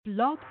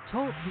Blog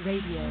Talk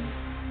Radio.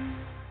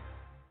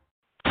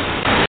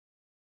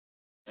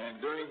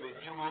 And during the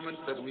few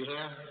moments that we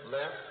have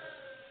left,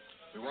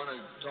 we want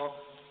to talk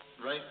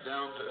right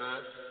down to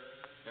earth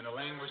in a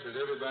language that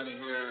everybody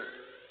here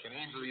can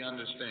easily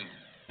understand.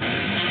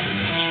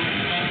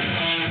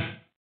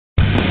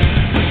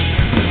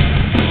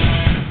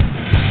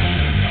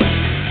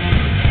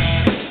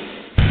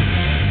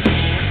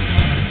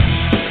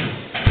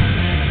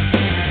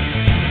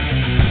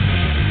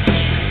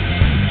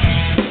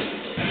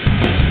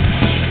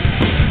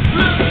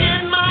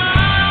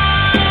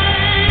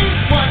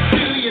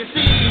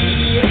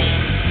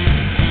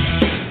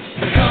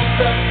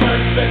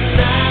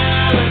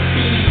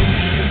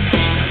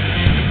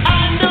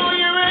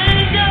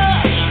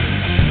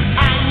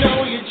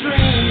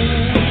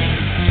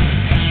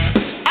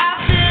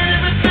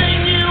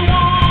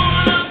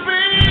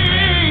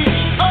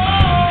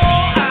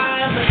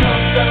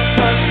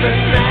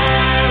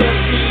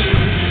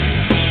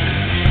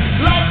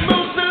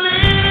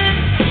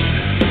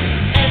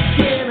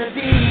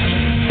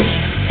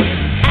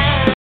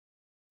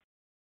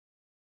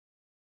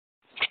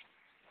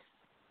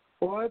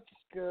 What's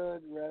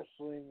good,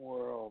 wrestling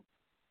world?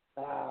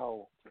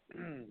 Ow.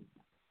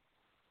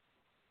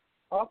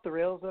 Off the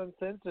Rails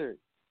Uncensored.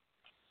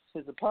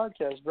 This is a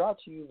podcast brought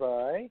to you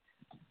by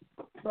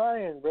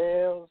Brian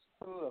Rails.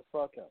 Who the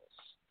fuck else?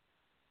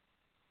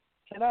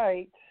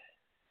 Tonight,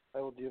 I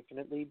will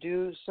definitely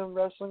do some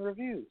wrestling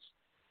reviews.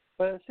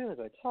 But as soon as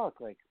I talk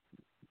like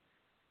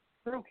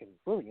broken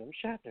William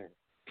Shatner,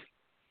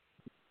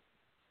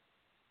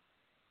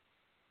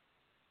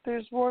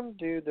 there's one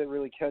dude that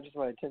really catches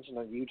my attention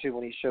on YouTube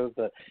when he shows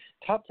the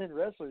top 10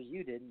 wrestlers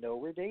you didn't know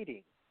were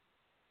dating.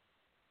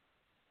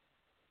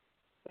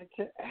 Like,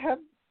 to have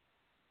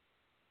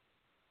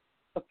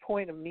a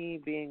point of me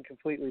being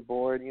completely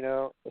bored, you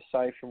know,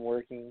 aside from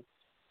working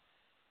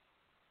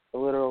a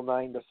literal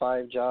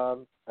 9-to-5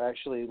 job,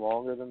 actually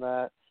longer than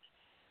that.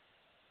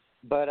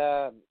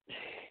 But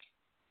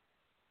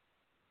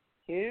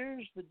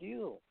here's the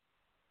deal.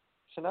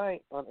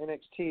 Tonight on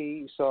NXT,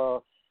 you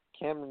saw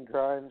Cameron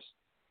Grimes,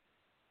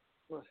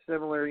 a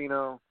similar, you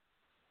know,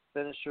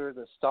 finisher,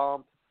 the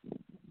stomp.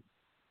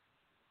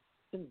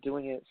 Been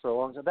doing it for a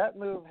long time. That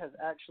move has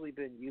actually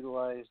been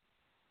utilized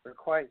for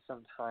quite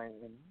some time.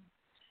 And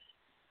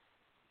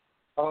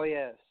oh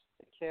yes,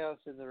 the chaos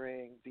in the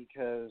ring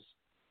because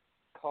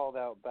called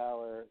out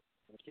Balor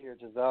and Akira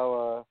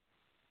Tozawa.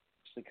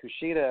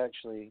 Kushida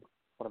actually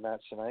won a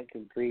match tonight.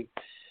 Good grief.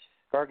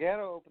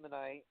 Gargano opened the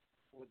night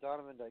with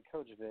Donovan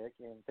Dijakovic,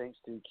 and thanks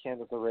to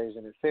Candice LeRae's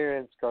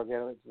interference,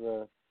 Gargano went to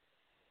the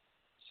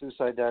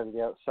suicide dive to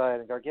the outside,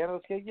 and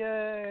Gargano's like,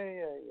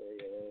 yay.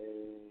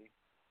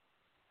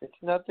 It's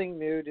nothing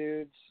new,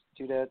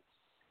 dudettes.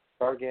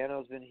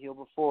 Gargano's been healed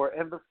before.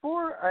 And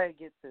before I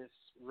get this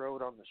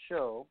road on the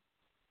show,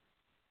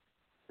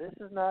 this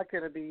is not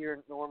going to be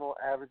your normal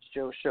average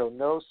Joe show.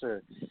 No,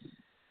 sir.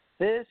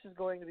 This is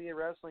going to be a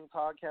wrestling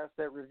podcast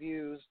that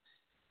reviews,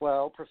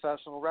 well,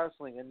 professional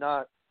wrestling and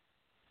not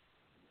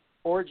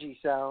orgy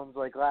sounds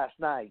like last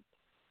night.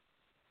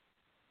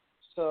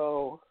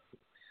 So,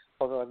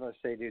 although I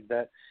must say, dude,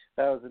 that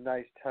was a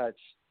nice touch.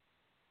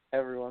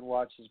 Everyone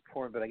watches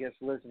porn, but I guess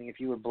listening, if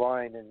you were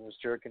blind and was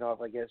jerking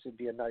off, I guess it'd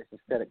be a nice,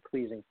 aesthetic,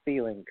 pleasing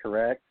feeling,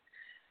 correct?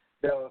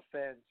 No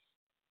offense.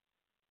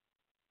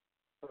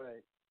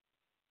 But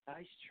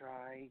nice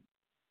try.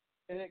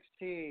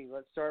 NXT,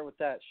 let's start with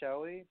that,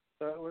 shall we?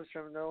 So it was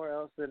from nowhere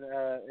else than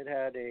it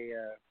had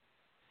a...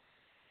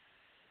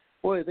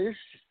 boy, they're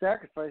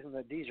sacrificing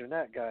that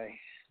Dejournette guy.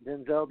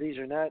 Denzel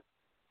Dejournette.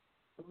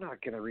 I'm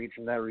not going to read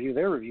from that review.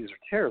 Their reviews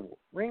are terrible.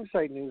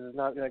 Ringside News is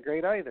not that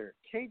great either.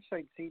 Cage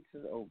Side Seats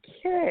is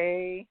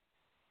okay.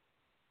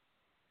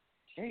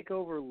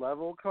 Takeover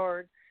level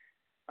card.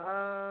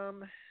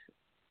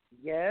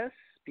 Yes,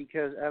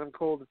 because Adam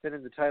Cole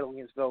defended the title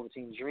against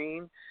Velveteen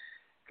Dream.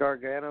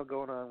 Gargano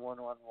going on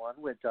 1-on-1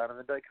 with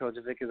Donovan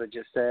Dijakovic, as I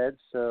just said.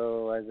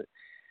 So,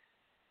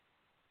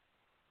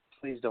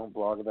 please don't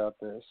blog about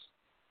this.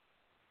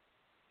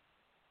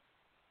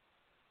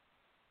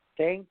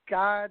 Thank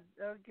God.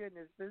 Oh,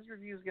 goodness. This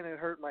review is going to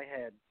hurt my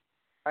head.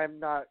 I'm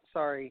not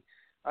sorry.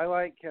 I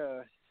like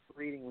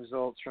reading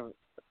results from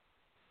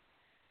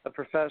a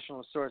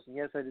professional source. And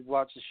yes, I did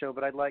watch the show,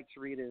 but I'd like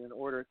to read it in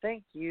order.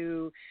 Thank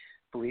you,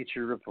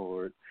 Bleacher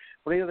Report.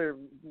 Well, the other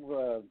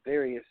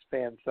various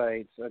fan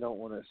sites, I don't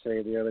want to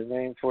say the other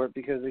name for it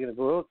because they're going to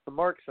go, oh, it's the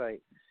Mark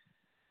site.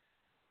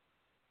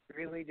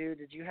 Really, dude?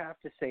 Did you have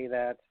to say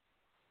that?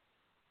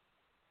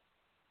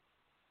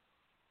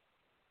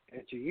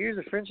 After years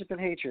of friendship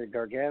and hatred,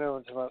 Gargano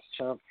and Tommaso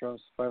Ciampa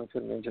finally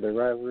put an end to their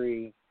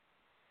rivalry.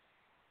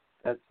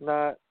 That's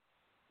not...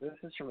 This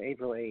is from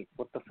April 8th.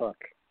 What the fuck?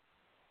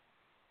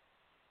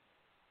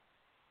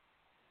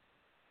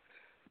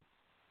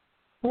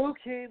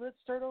 Okay, let's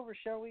start over,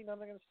 shall we? I'm not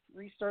going to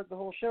restart the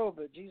whole show,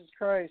 but Jesus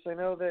Christ, I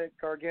know that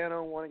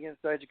Gargano won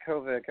against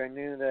Dijakovic. I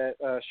knew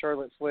that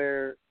Charlotte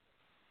Flair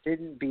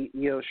didn't beat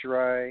Io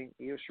Shirai.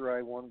 Io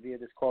Shirai won via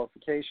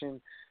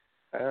disqualification.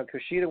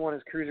 Kushida won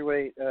his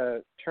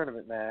Cruiserweight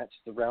tournament match,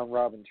 the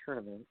round-robin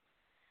tournament,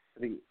 for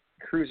the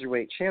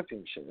Cruiserweight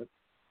Championship.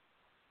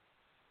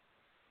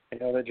 I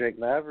know that Drake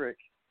Maverick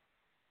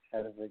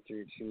had a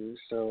victory, too.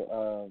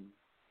 So,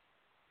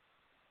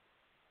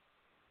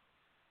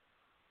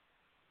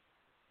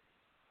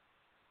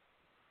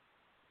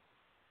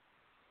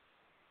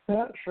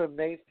 that from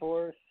May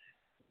 4th.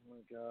 Oh,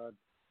 my God.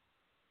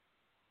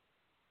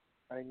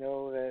 I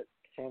know that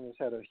Candice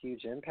had a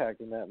huge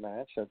impact in that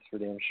match. That's for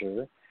damn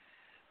sure.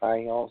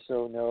 I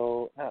also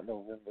know, not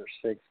November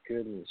 6th,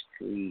 goodness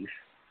grief.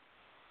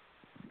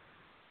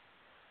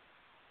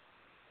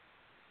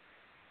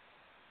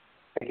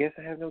 I guess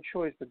I have no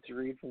choice but to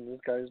read from this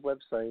guy's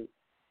website.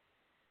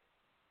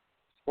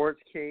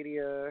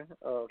 Sportscadia.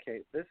 Oh,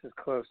 okay, this is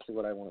close to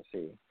what I want to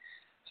see.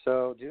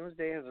 So,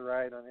 Doomsday has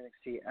arrived on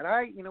NXT.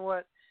 And you know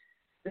what?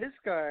 This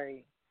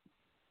guy,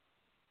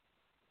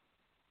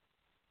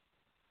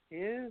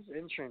 his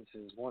entrance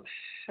is one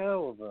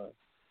hell of a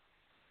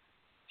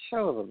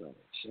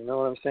match. You know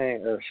what I'm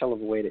saying? Or a hell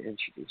of a way to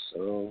introduce.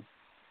 So,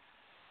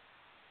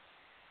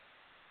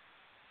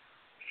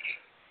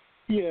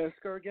 yeah,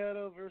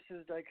 Scargato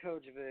versus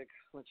Dikojevic,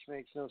 which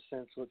makes no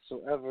sense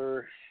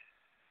whatsoever.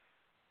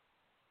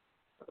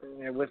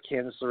 And with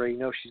Candice LeRae, you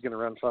know she's going to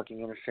run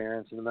fucking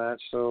interference in the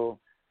match, so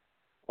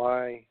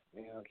why?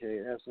 Yeah, okay,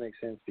 it has to make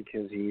sense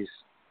because he's...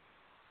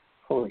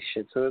 Holy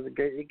shit, so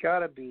it got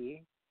to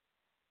be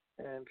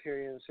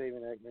Imperium,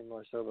 Saving Ekman,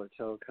 Marcel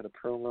Bartel cut a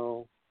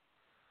promo.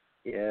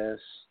 Yes.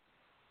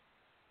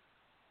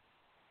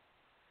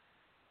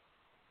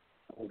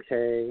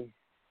 Okay.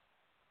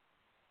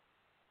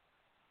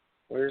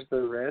 Where's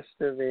the rest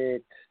of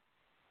it?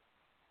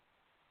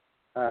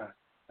 I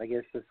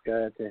guess this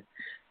guy had to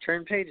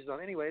turn pages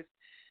on. Anyways,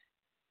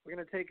 we're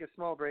going to take a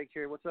small break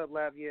here. What's up,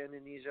 Latvia,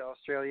 Indonesia,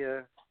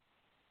 Australia,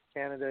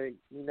 Canada,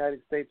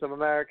 United States of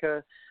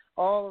America,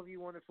 all of you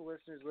wonderful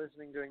listeners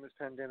listening during this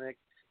pandemic.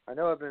 I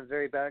know I've been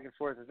very back and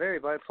forth and very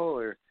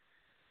bipolar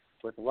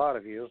with a lot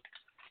of you.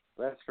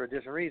 That's for a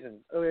different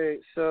reason. Okay,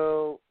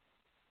 so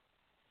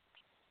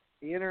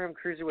the interim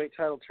cruiserweight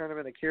title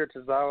tournament, Akira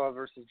Tozawa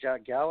versus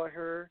Jack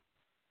Gallagher.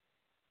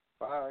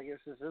 Wow, I guess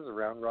this is a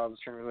round robin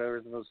tournament.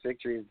 Whoever's the most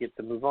victories get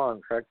to move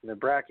on, correct, in the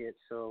bracket.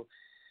 So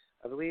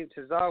I believe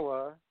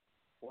Tozawa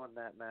won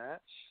that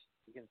match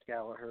against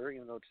Gallagher,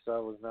 even though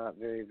Tozawa was not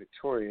very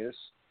victorious.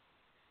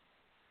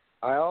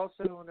 I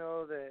also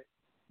know that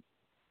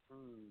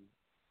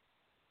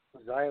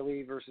Xia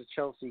Li versus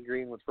Chelsea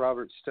Green with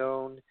Robert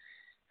Stone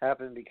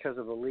happened because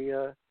of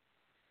Aaliyah,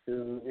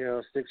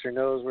 who, sticks her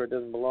nose where it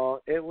doesn't belong.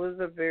 It was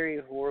a very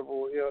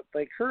horrible,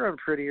 like her on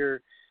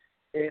Prettier,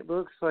 it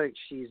looks like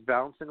she's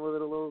bouncing with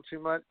it a little too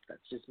much.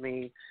 That's just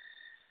me.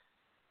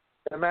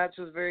 The match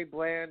was very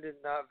bland and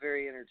not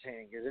very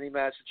entertaining. As any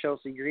match with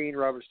Chelsea Green,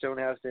 Robert Stone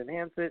has to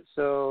enhance it.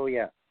 So,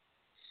 yeah.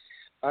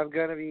 I'm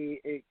going to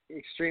be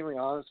extremely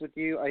honest with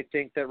you. I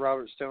think that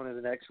Robert Stone is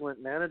an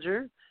excellent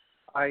manager.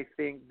 I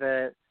think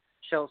that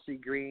Chelsea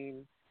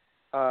Green,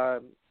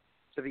 to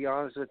be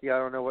honest with you, I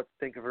don't know what to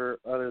think of her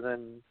other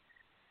than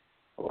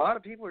a lot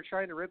of people are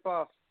trying to rip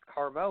off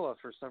Carmella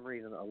for some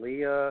reason.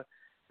 Aaliyah,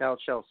 now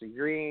Chelsea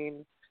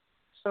Green.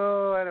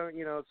 So, I don't,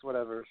 it's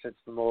whatever. Fits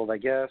the mold, I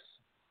guess.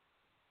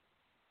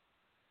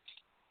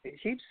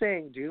 It keeps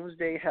saying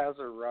Doomsday has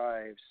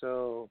arrived,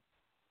 so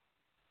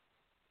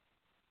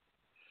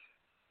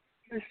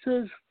it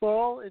says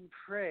Fall and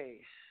Pray.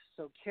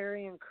 So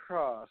Karrion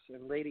Kross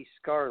and Lady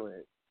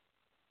Scarlet.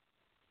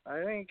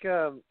 I think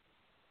it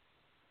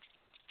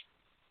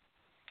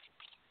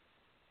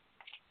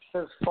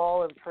says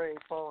Fall and Pray,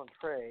 Fall and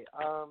Pray.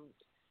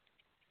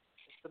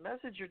 The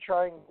message you're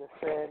trying to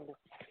send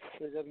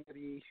to the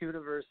WWE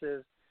Universe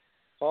is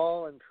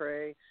Fall and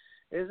Pray.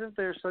 Isn't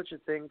there such a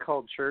thing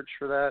called church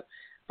for that?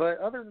 But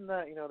other than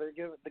that,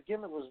 the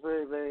gimmick was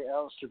very, very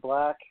Aleister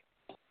Black.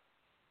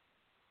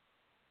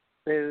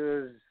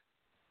 There was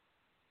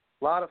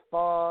a lot of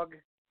fog.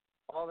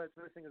 All that's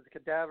missing is the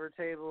cadaver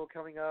table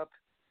coming up.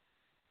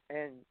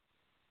 And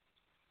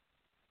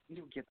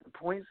you get the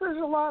point. So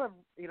there's a lot of,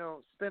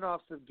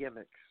 spin-offs of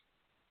gimmicks.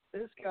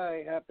 This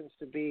guy happens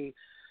to be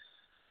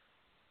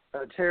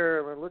a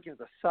terror. We're looking at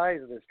the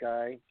size of this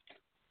guy.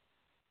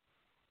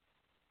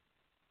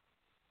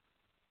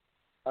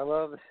 I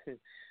love it.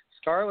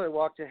 Scarlett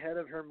walked ahead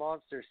of her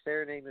monster,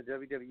 serenading the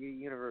WWE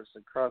Universe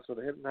across with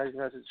a hypnotizing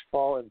message,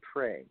 Fall and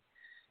Pray.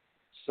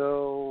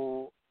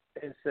 So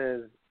it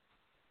says,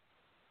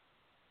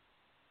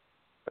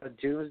 a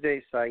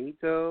Doomsday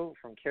Saito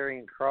from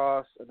Karrion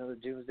Kross, another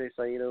Doomsday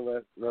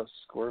Saito left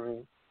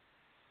squirming.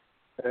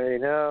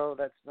 No,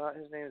 that's not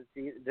his name.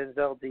 It's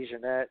Denzel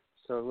DeJohnette.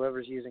 So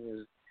whoever's using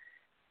his,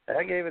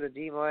 I gave it a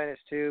D-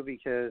 too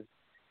because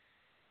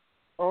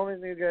all the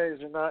new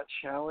guys are not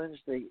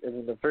challenged.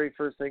 The very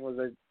first thing was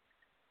a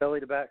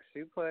belly-to-back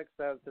suplex.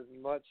 That was as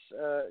much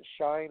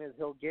shine as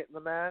he'll get in the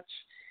match.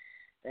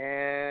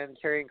 And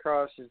Karrion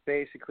Kross just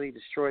basically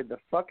destroyed the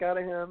fuck out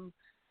of him.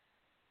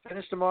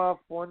 Finished him off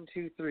 1,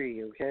 2,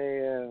 3, okay?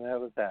 And that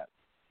was that.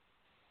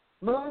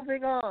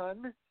 Moving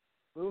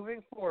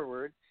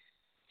forward.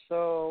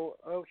 So,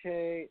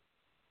 okay,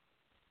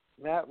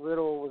 Matt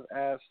Riddle was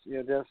asked,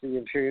 does the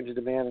Imperium to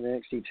demand an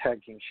NXT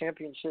Tag Team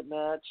Championship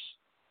match?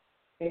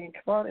 And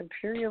come on,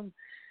 Imperium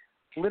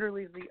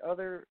literally is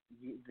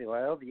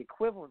the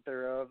equivalent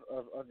thereof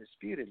of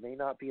Undisputed. May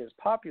not be as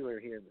popular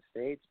here in the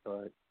States,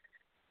 but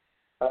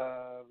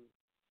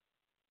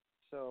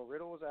so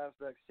Riddle was asked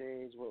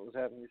backstage what was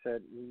happening. He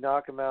said, "You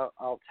knock him out,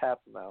 I'll tap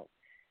him out."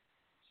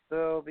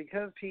 So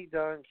because Pete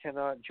Dunne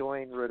cannot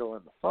join Riddle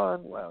in the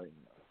fun, well,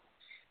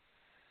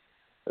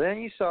 Then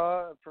you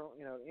saw,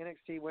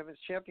 NXT Women's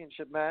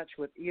Championship match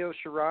with Io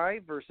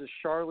Shirai versus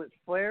Charlotte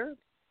Flair.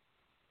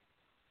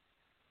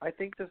 I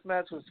think this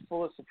match was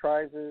full of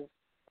surprises,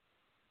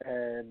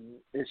 and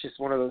it's just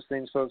one of those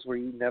things, folks, where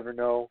you never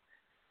know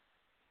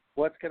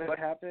what's going to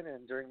happen.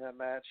 And during that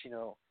match, it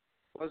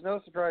was no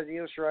surprise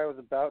Io Shirai was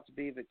about to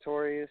be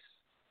victorious.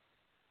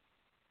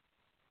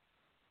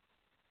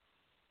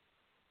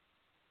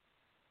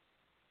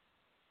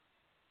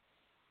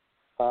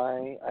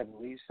 I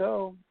believe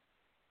so.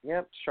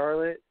 Yep,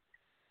 Charlotte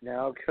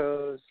now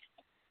goes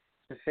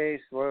to face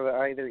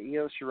either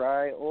Io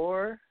Shirai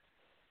or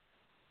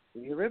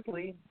Rhea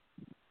Ripley.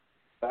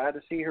 Glad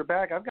to see her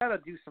back. I've got to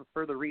do some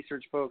further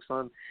research, folks,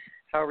 on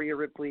how Rhea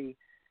Ripley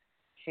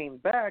came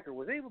back or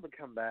was able to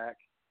come back.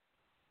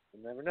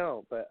 You never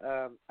know. But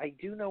I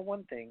do know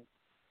one thing.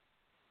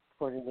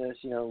 According to this,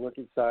 look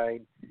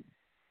inside.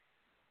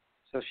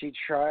 So she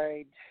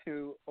tried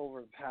to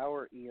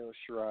overpower Io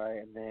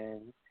Shirai, and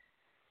then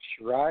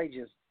Shirai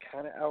just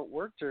kind of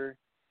outworked her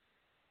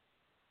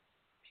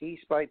piece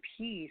by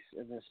piece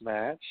in this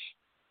match.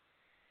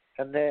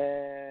 And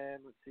then,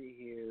 let's see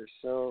here.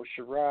 So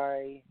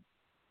Shirai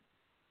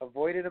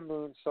avoided a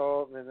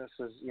moonsault, and then this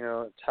was,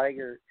 a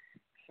tiger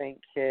feint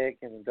kick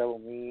and a double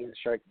knee and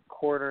strike the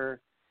corner.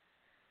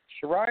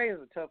 Shirai is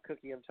a tough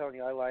cookie. I'm telling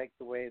you, I like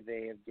the way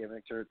they have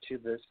gimmicked her to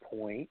this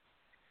point.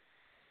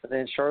 And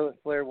then Charlotte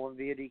Flair won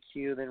via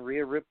DQ. Then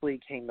Rhea Ripley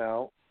came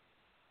out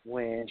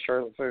when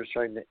Charlotte Flair was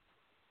trying to,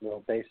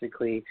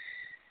 basically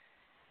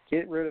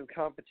get rid of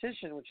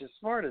competition, which is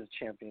smart as a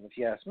champion, if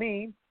you ask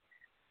me.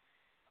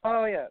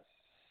 Oh, yes.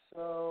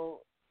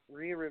 So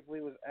Rhea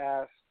Ripley was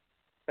asked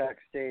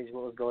backstage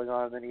what was going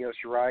on, and then Io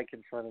Shirai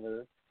confronted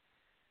her.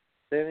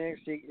 Then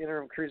the NXT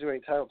Interim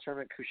Cruiserweight title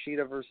tournament,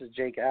 Kushida versus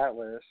Jake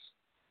Atlas.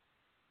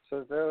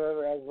 So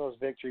whoever has those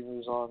victory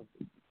moves on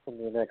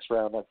in the next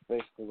round, that's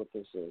basically what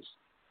this is.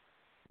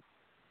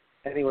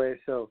 Anyway,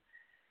 so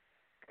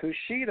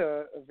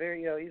Kushida,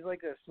 he's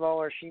like a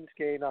smaller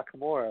Shinsuke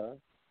Nakamura.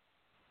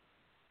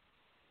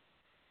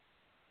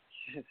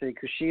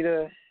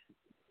 Kushida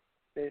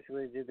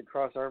basically did the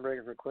cross arm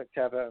breaker for a quick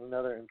tap out in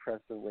another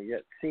impressive way.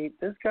 Yet, see,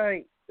 this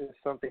guy is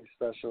something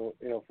special,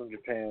 from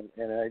Japan,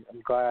 and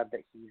I'm glad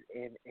that he's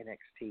in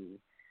NXT.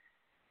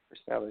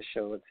 First now the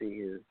show, let's see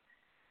here.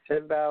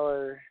 Finn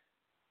Balor.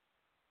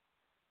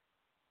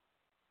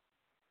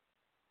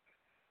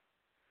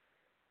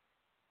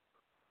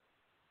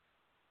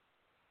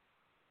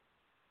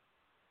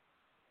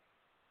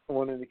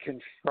 Wanted to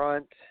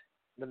confront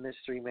the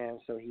mystery man,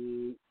 so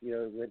he,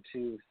 went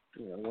to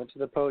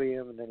the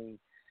podium, and then he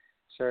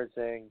started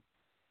saying,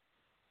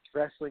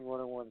 "Wrestling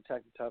 101,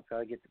 attack the top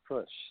guy, get the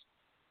push."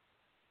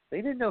 They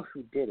didn't know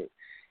who did it.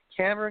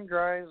 Cameron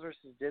Grimes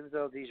versus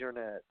Denzel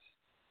DeJournette.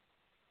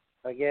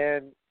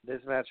 Again, this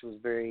match was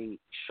very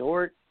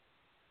short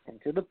and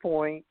to the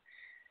point,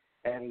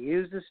 and he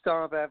used the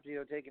stomp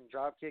after, taking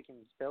drop kick and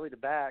belly to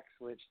backs,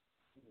 which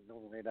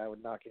normally that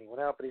would knock anyone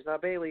out, but he's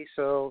not Bailey,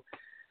 so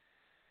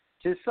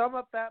to sum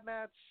up that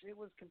match, it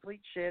was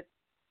complete shit.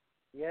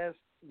 Yes,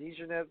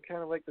 DeJournette's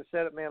kind of like the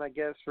setup man, I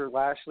guess, for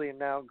Lashley and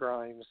now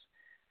Grimes.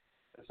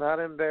 It's not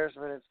an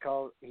embarrassment. It's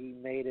called he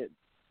made it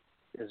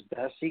as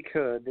best he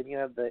could. Then you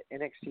have the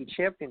NXT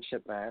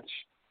Championship match,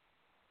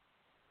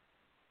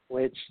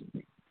 which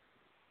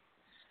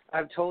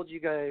I've told you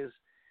guys,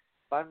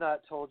 if I've not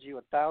told you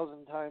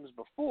 1,000 times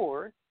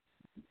before,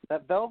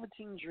 that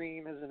Velveteen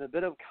Dream is in a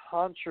bit of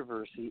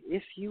controversy,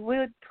 if you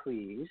would,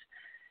 please.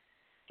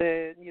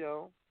 That,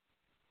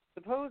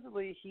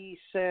 supposedly he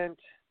sent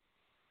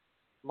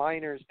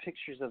minors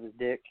pictures of his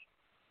dick.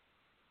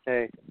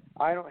 Okay,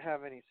 I don't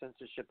have any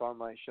censorship on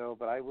my show,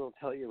 but I will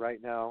tell you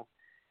right now,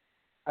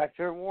 I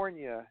forewarn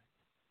you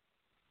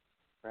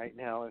right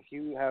now, if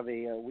you have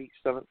a weak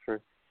stomach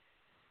for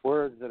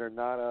words that are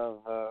not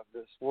of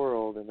this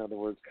world, in other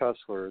words, cuss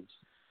words,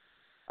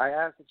 I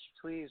ask that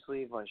you please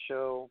leave my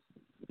show.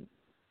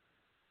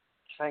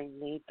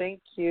 Kindly,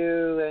 thank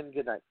you, and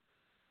good night.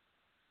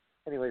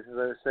 Anyways, as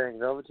I was saying,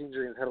 Velveteen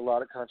Dream had a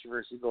lot of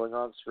controversy going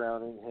on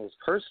surrounding his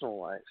personal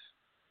life.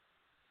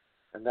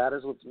 And that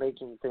is what's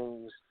making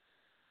things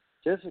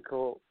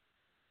difficult,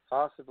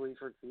 possibly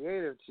for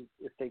creative, to,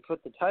 if they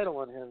put the title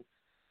on him,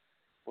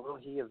 will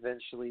he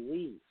eventually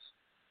leave?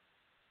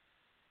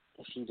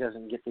 If he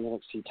doesn't get the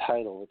NXT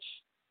title,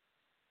 which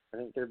I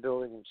think they're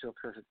building him to a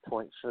perfect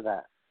point for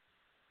that.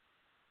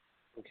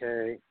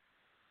 Okay.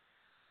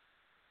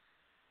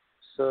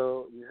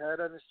 So you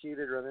had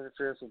Undisputed run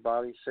interference with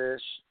Bobby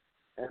Fish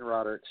and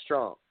Roderick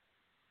Strong.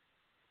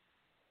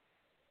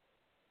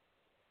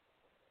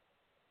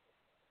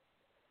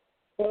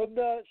 I'm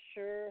not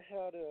sure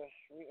how to.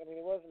 I mean,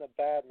 it wasn't a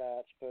bad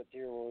match, but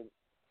dear Lord,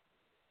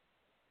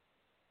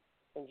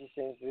 it just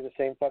seems to be the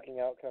same fucking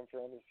outcome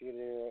for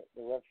Undisputed.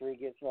 The referee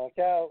gets knocked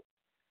out,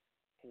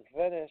 can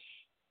finish,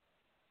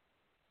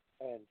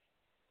 and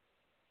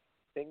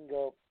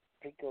bingo,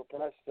 pico,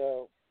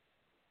 presto,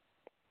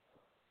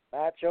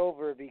 match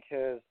over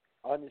because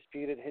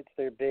Undisputed hits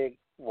their big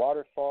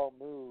waterfall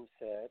move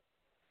set.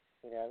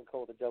 You know, I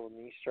call it a double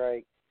knee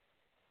strike,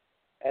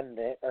 and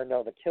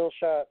the kill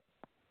shot.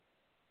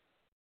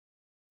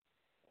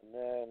 And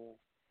then,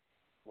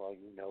 well,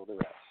 you know the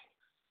rest.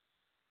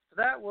 So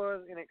that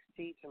was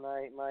NXT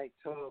tonight. My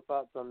total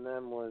thoughts on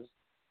them was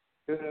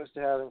kudos to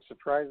having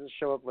surprises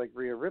show up like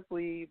Rhea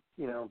Ripley,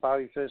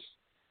 Bobby Fish.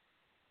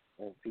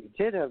 If he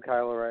did have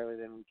Kyle O'Reilly,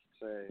 then we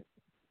could say,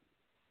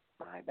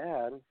 my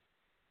bad.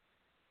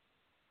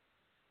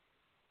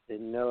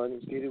 Didn't know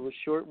Undisputed was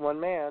short one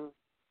man.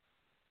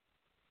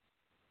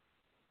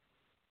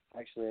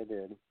 Actually, I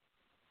did.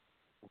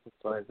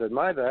 So I said,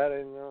 my bad. I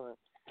didn't know that.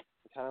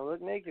 Kind of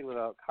look naked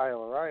without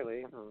Kyle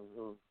O'Reilly. Mm-hmm.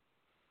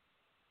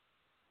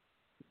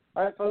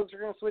 All right, folks,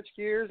 we're going to switch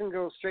gears and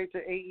go straight to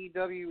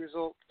AEW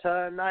results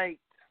tonight.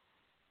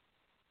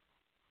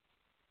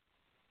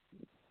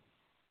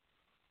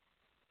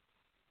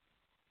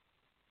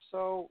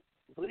 So,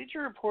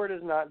 Bleacher Report is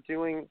not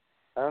doing,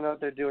 I don't know if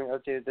they're doing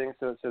updated things,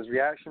 so it says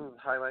reactions,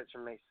 highlights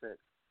from May 6th. It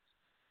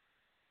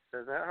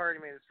says Matt Hardy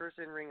made his first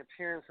in-ring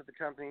appearance with the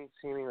company,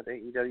 teaming with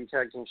AEW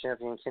Tag Team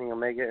Champion Kenny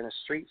Omega in a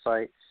street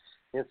fight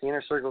against the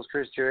Inner Circle's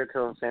Chris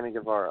Jericho and Sammy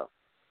Guevara.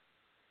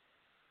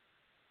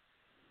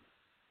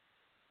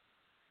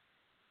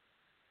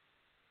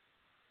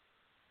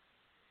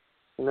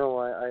 You know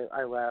why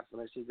I laugh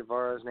when I see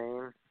Guevara's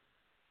name?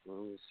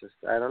 It's just,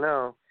 I don't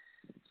know.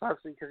 It's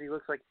obviously because he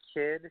looks like a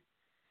kid,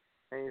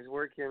 and he's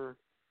working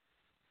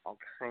all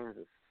kinds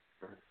of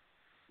stuff.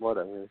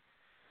 Whatever.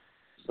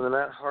 So then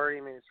Matt Hardy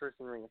made his first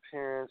in-ring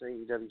appearance.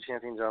 AEW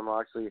Champion Jon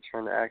Moxley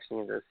returned to action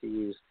against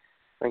SCU's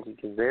Frankie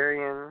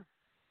Kazarian.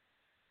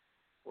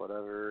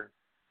 Whatever.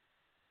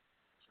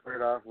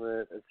 Squared off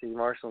with,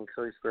 Marshall and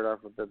Cody squared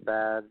off with the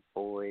bad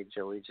boy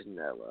Joey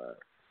Janela.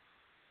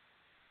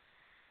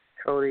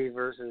 Cody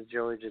versus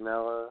Joey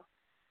Janela.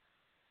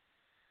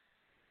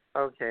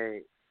 Okay.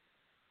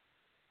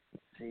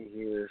 Let's see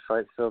here.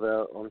 Fight filled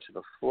out onto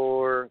the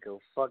floor. Go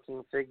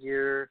fucking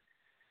figure.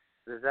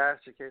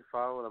 Disaster kick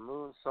followed a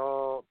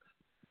moonsault.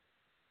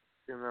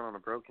 Doing that on a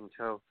broken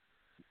toe.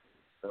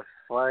 The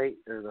fight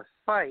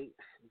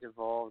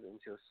devolved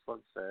into a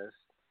slugfest.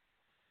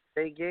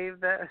 They gave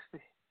that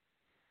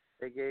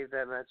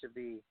match a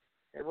B.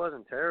 It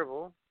wasn't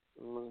terrible.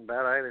 It wasn't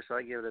bad either, so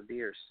I give it a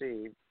B or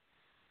C.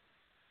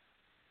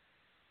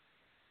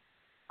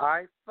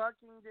 I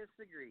fucking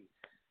disagree.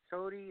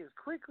 Cody is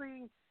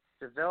quickly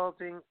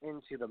developing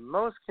into the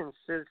most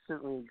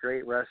consistently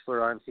great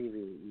wrestler on TV.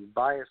 You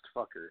biased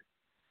fucker.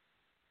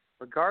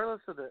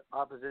 Regardless of the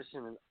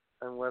opposition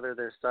and whether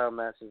their style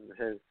matches with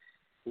his,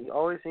 he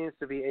always seems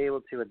to be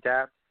able to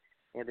adapt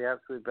and the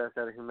absolute best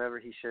out of whomever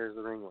he shares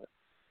the ring with.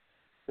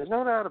 There's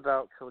no doubt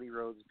about Cody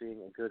Rhodes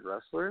being a good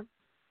wrestler,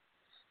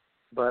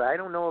 but I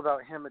don't know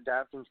about him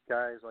adapting to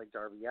guys like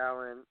Darby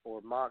Allin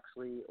or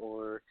Moxley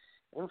or,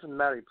 even for the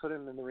matter, you put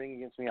him in the ring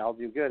against me, I'll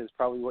do good, is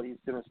probably what he's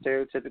going to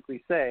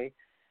stereotypically say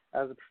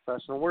as a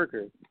professional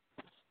worker.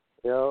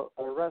 A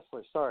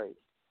wrestler, sorry.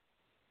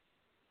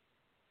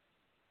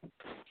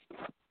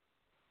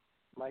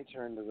 My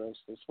turn to roast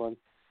this one.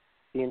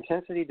 The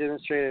intensity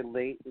demonstrated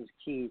late is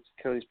key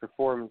to Cody's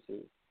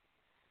performances.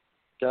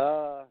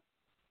 Duh.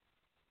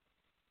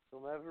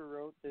 Whoever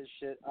wrote this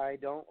shit, I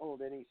don't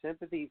hold any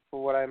sympathy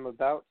for what I'm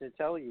about to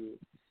tell you.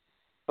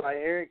 By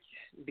Eric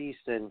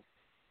Beeston.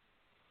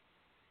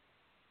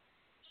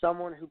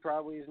 Someone who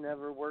probably has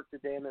never worked a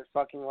day in their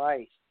fucking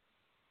life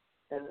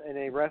in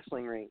a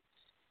wrestling ring.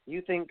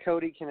 You think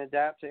Cody can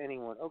adapt to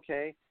anyone.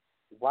 Okay,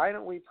 why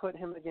don't we put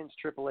him against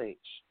Triple H?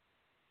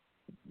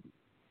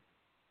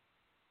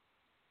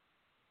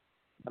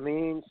 I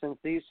mean, since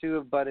these two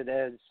have butted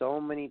heads so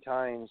many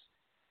times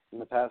in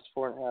the past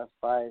 4.5,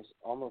 5,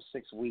 almost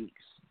 6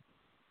 weeks.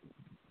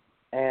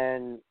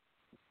 And,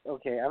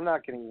 okay, I'm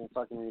not going to even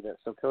fucking read that.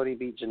 So Cody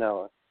beat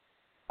Janela.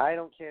 I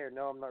don't care.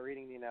 No, I'm not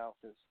reading the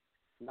analysis.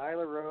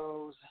 Nyla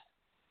Rose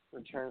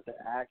returns to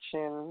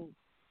action.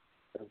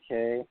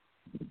 Okay.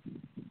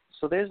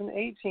 So there's an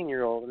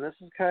 18-year-old, and this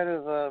is kind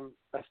of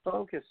a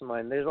focus of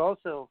mine. There's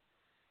also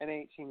an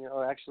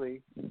 18-year-old.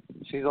 Actually,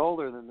 she's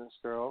older than this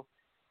girl,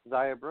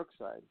 Zaya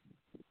Brookside.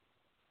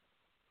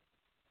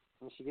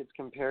 And she gets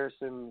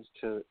comparisons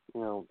to,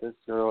 this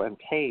girl and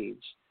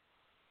Paige.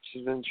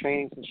 She's been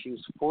training since she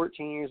was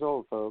 14 years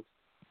old, folks.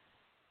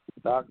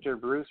 Dr.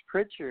 Bruce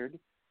Pritchard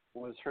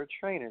was her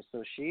trainer,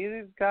 so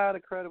she's got a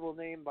credible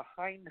name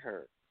behind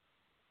her.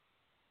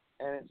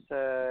 And it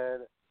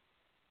said,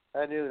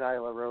 I knew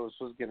Nyla Rose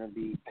was going to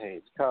beat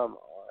Paige. Come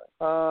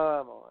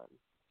on.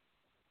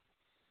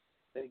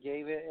 They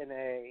gave it an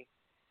A.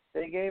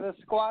 They gave a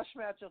squash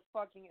match a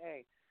fucking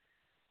A.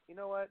 You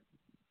know what?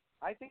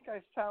 I think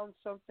I found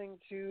something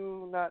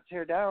to not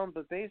tear down,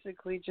 but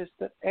basically just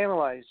to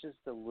analyze just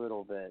a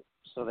little bit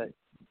so that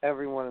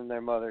everyone and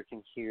their mother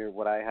can hear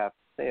what I have to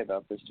say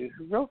about this dude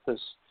who wrote this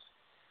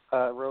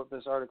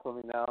article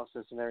and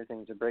analysis and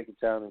everything to break it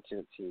down into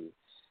a T.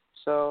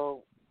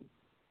 So,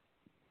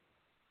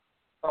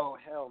 oh,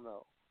 hell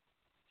no.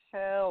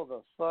 Hell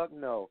the fuck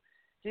no.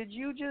 Did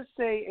you just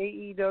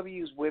say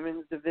AEW's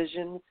women's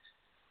division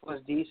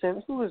was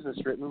decent? Who was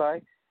this written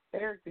by?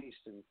 Eric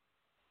Beeston.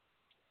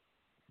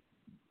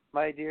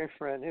 My dear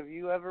friend, have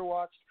you ever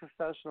watched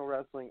professional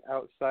wrestling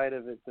outside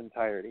of its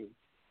entirety?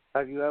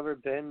 Have you ever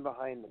been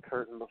behind the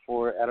curtain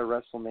before at a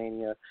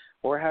WrestleMania?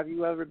 Or have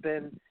you ever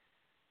been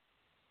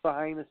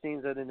behind the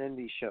scenes at an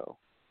indie show?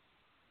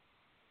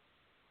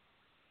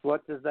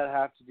 What does that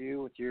have to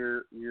do with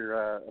your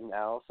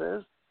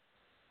analysis?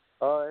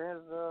 Oh,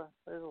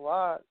 there's a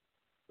lot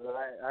that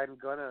I'm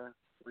going to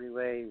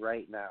relay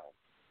right now.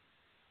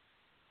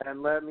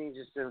 And let me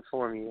just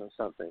inform you of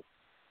something.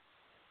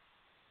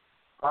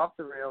 Off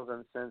the Rails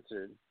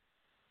Uncensored,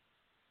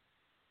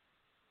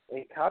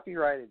 a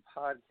copyrighted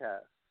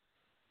podcast.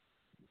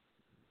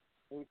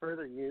 Any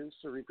further use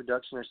or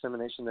reproduction or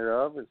dissemination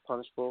thereof is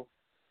punishable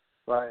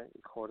by a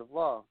court of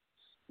law.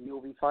 You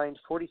will be fined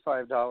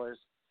 $45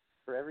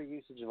 for every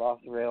usage of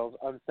Off the Rails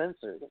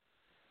Uncensored.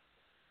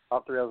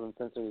 Off the Rails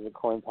Uncensored is a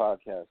coin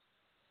podcast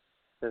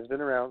that has been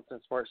around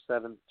since March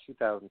 7th,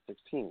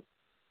 2016.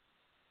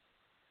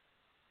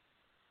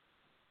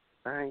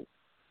 All right.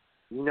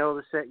 You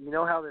know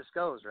how this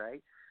goes,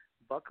 right?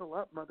 Buckle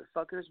up,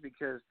 motherfuckers,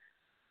 because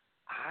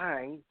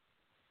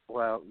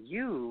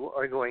you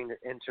are going to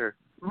enter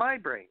my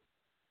brain.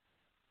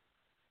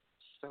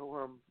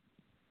 So,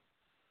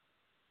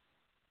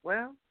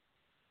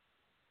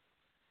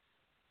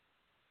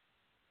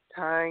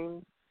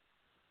 time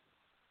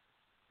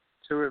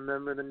to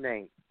remember the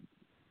name.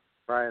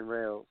 Brian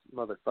Rails,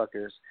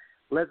 motherfuckers.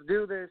 Let's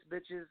do this,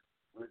 bitches.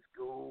 Let's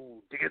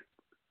go. Dig it.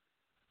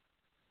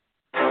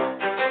 You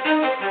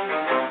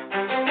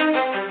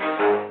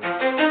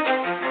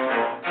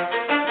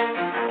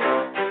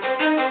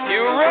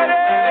ready?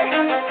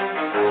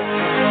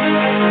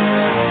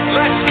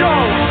 Let's go.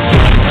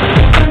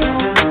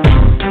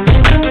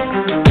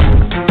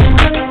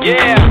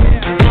 Yeah.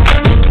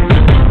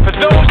 For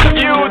those of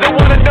you that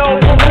want to know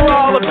what we're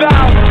all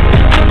about,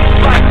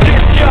 like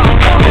this, y'all.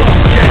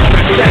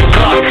 10%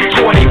 luck,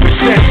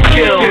 20%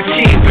 skill,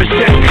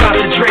 15%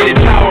 concentrated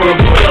power of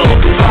will,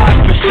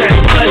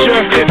 5%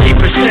 pleasure,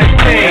 50%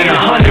 pain, and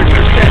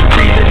 100%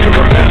 reason to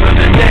remember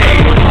the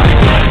name.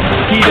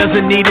 He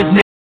doesn't need his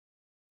name.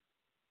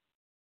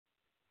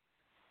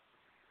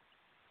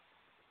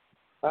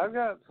 I've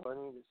got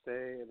plenty to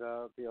say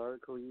about the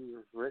article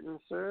you've written,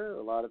 sir.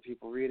 A lot of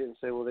people read it and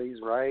say, well,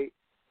 he's right.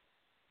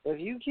 If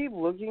you keep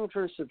looking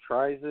for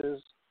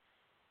surprises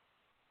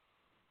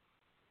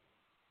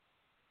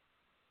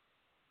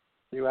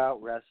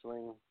throughout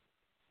wrestling,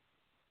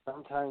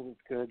 sometimes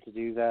it's good to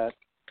do that,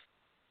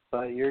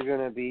 but you're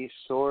going to be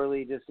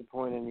sorely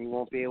disappointed and you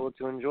won't be able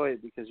to enjoy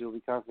it because you'll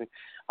be constantly,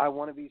 I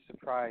want to be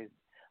surprised.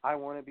 I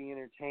want to be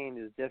entertained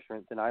is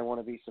different than I want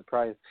to be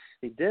surprised.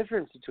 The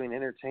difference between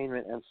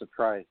entertainment and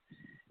surprise.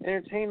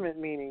 Entertainment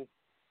meaning,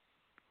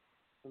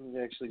 let me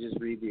actually just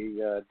read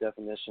the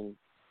definition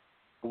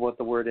of what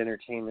the word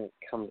entertainment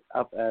comes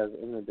up as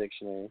in the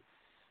dictionary.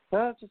 No,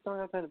 I just don't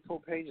have time to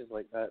pull pages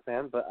like that,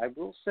 man, but I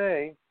will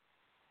say,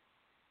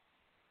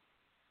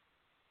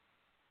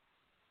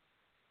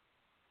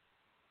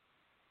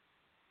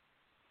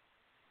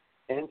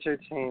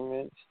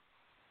 entertainment,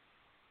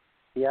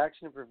 the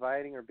action of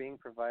providing or being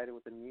provided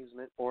with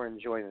amusement or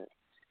enjoyment.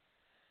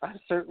 I'm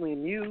certainly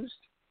amused.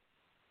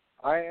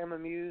 I am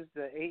amused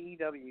that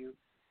AEW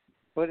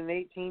put an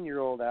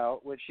 18-year-old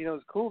out, which,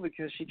 is cool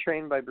because she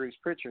trained by Bruce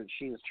Pritchard.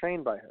 She was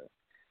trained by her.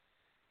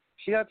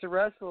 She got to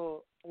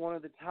wrestle one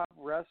of the top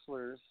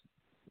wrestlers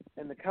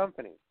in the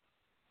company.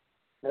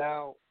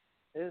 Now,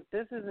 if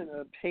this isn't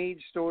a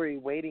Paige story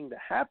waiting to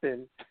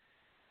happen,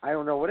 I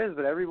don't know what is,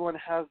 but everyone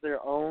has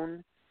their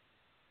own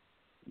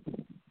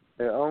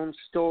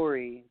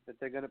story that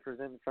they're going to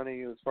present in front of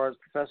you as far as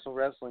professional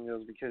wrestling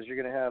goes, because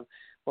you're going to have,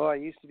 well, I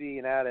used to be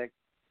an addict,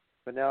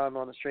 but now I'm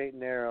on the straight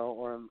and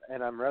narrow,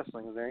 and I'm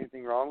wrestling. Is there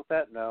anything wrong with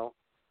that? No.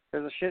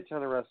 There's a shit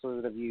ton of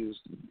wrestlers that have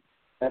used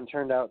and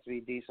turned out to be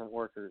decent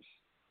workers.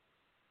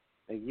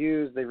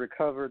 They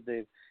recovered,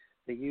 they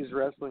used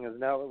wrestling as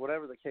an outlet,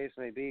 whatever the case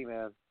may be,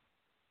 man.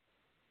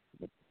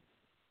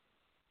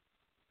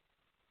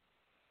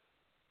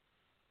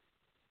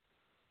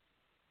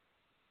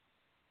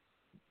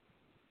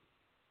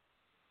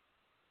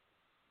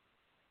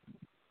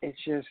 It's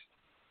just,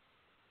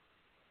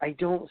 I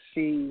don't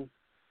see,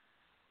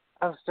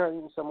 I'm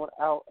starting someone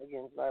out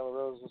against Nyla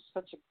Rose was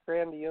such a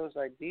grandiose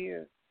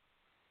idea.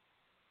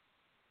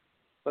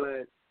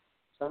 But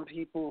some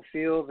people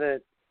feel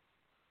that,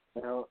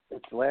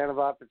 it's a land of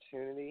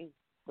opportunity.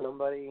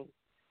 Somebody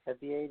at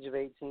the age of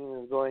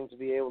 18 is going to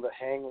be able to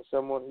hang with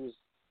someone who's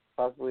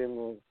possibly in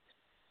the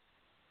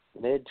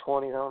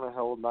mid-20s. I don't know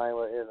how old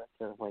Nyla is.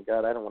 Oh, my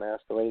God, I don't want to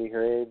ask the lady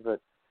her age,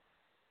 but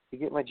you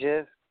get my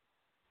gist.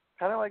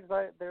 kind of like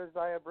there's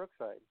Zaya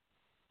Brookside.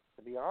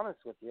 To be honest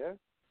with you,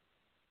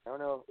 I don't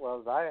know.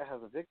 Well, Zaya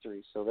has a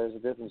victory, so there's a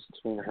difference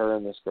between her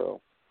and this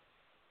girl.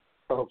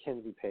 Oh,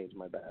 Kenzie Paige,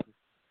 my bad.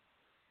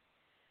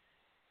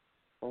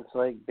 It's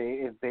like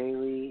if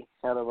Bailey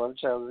had a love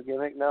child as a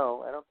gimmick.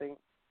 No, I don't think.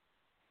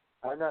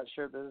 I'm not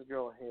sure this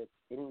girl hit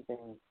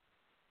anything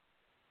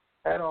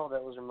at all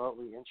that was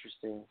remotely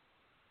interesting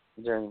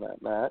during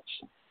that match.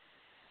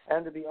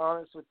 And to be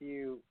honest with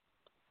you,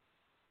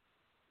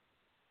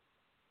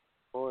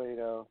 boy,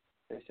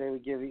 they say we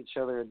give each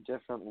other a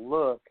different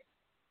look.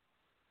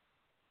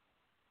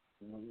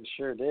 We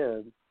sure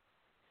did.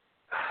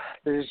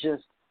 There's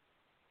just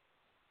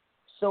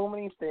so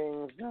many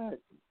things that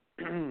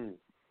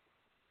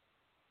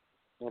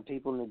that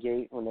people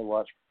negate when they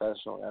watch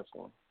professional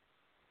wrestling.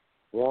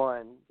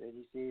 One, did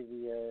you see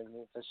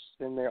it's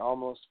been there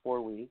almost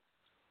 4 weeks.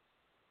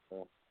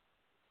 So,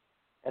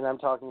 and I'm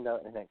talking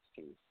about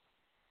NXT.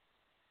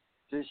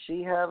 Does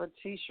she have a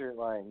T-shirt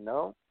line?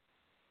 No.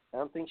 I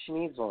don't think she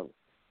needs one.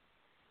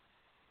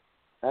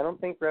 I don't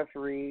think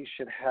referees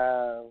should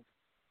have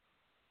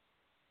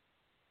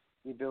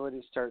the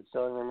ability to start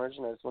selling their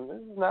merchandise when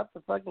this is not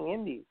the fucking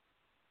indies.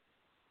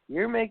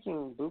 You're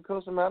making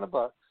bucos amount of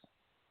bucks.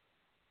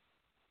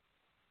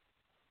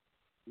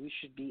 You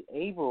should be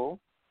able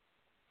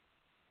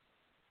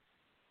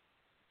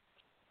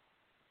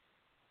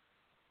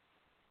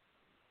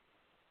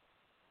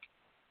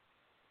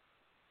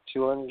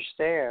to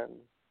understand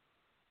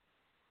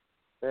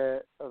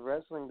that a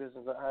wrestling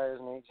business that hires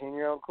an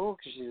 18-year-old, cool,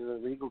 because she's a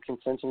legal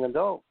consenting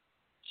adult.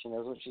 She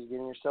knows what she's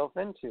getting herself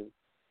into.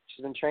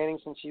 She's been training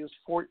since she was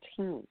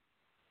 14.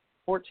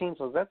 14,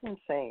 so that's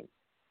insane.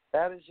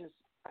 That is just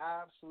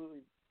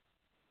absolutely...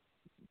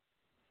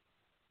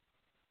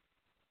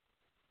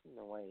 I don't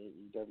know why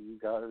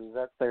AEW got her.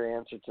 That's their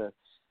answer to,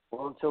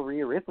 well, until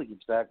Rhea Ripley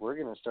gets back, we're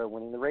going to start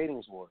winning the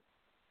ratings war.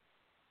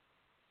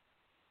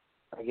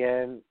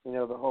 Again,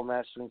 the whole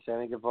match between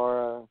Sammy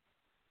Guevara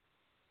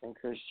and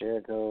Chris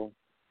Jericho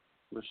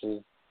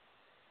versus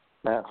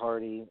Matt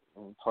Hardy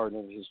and partner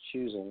of his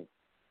choosing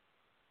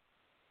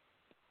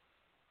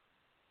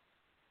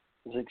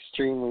is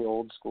extremely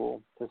old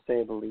school, to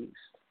say the least.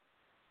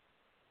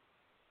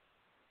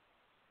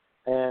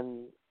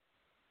 And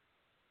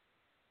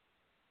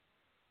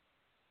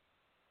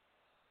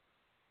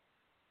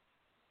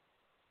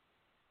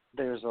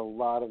there's a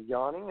lot of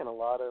yawning and a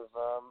lot of,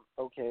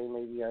 okay,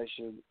 maybe I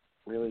should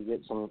really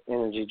get some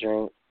energy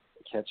drink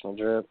to catch my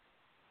drip.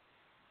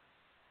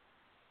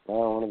 I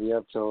don't want to be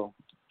up till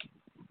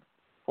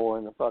 4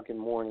 in the fucking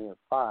morning or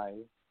 5.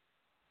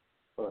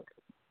 Look,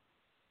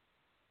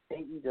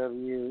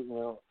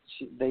 AEW,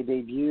 they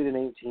debuted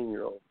an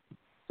 18-year-old.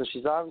 So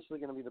she's obviously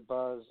going to be the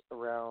buzz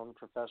around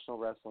professional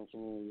wrestling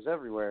communities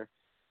everywhere.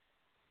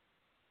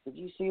 Did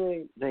you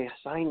see they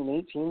signed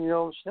an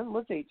 18-year-old? She doesn't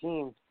look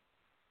 18.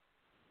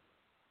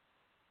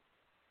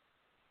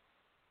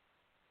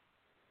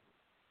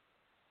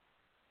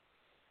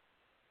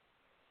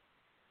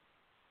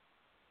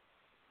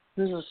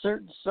 There's a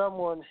certain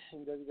someone in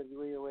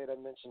WWE, wait, I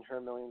mentioned her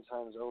a million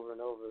times over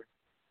and over,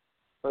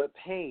 but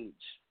Paige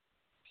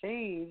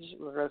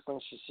was wrestling,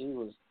 she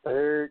was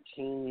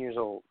 13 years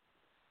old.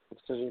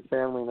 It's because her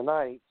family in the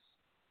Knights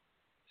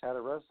had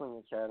a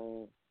wrestling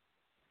academy,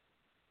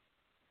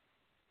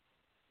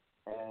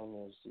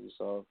 and as you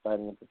saw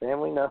fighting with the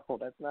family, no,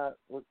 that's not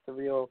what the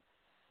real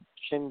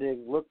shindig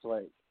looked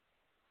like.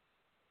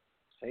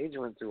 Paige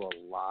went through a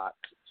lot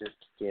just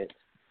to get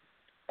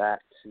back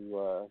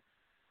to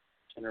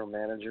general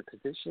manager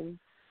position.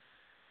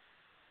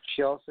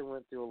 She also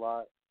went through a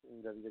lot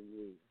in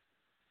WWE.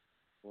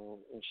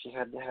 And she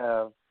had to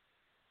have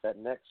that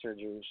neck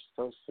surgery. She's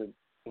supposed to,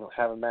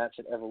 have a match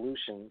at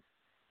Evolution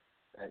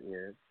that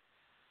year.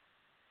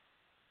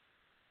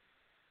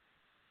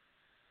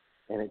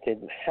 And it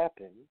didn't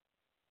happen.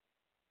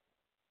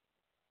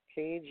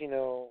 Paige,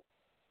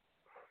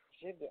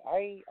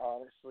 I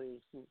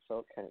honestly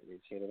felt kind of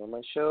irritated on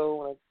my show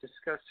when I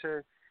discussed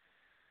her.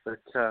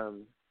 But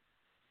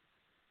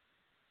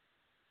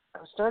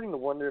I'm starting to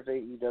wonder if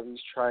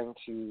AEW's trying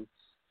to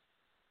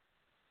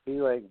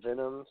be like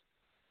Venom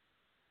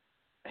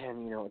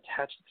and,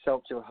 attach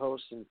itself to a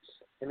host and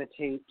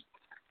imitate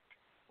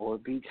or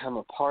become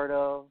a part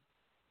of.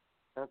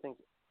 I don't think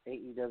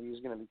AEW is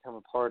going to become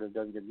a part of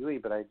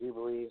WWE, but I do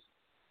believe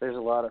there's a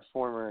lot of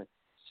former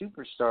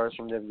superstars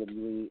from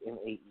WWE in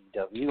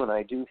AEW, and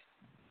I do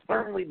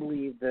firmly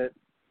believe that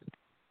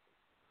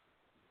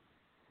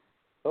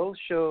both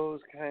shows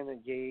kind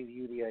of gave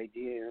you the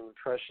idea and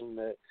impression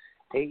that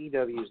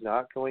AEW is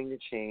not going to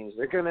change.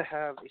 They're going to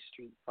have a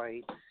street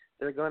fight.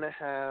 They're going to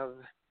have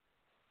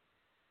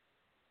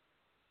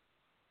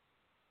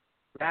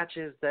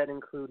matches that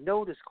include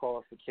no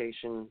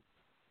disqualification,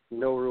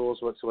 no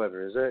rules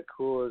whatsoever. Is that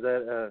cool? Is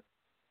that a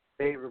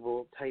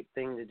favorable type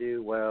thing to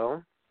do?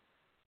 Well,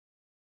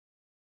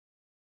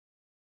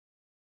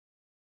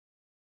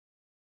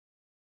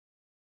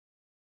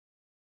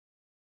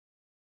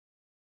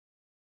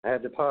 I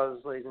had to pause,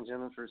 ladies and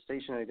gentlemen, for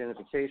station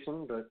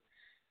identification, but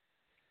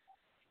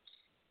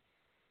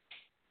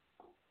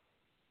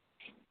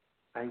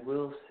I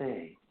will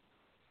say,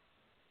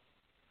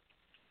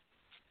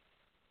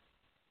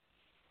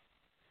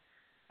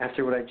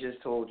 after what I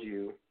just told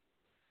you,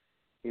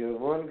 you have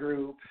one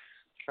group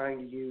trying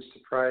to use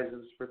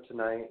surprises for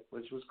tonight,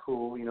 which was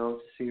cool, to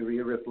see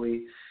Rhea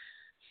Ripley,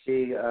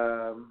 see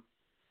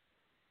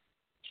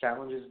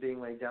challenges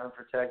being laid down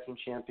for Tag Team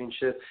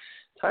Championship.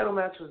 Title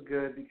match was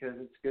good because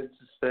it's good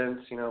suspense,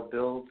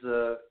 builds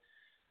the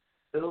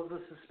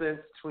suspense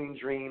between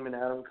Dream and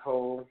Adam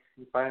Cole.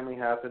 It finally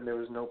happened.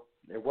 There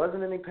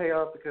wasn't any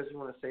payoff because you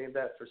want to save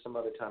that for some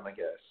other time, I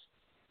guess.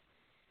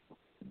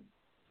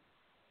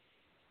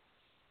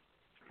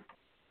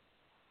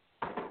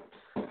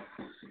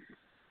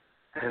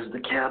 As the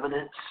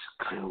cabinets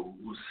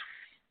close,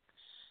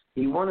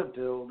 you want to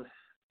build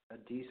a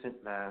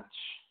decent match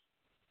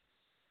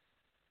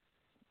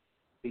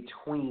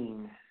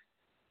between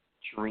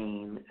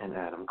Dream and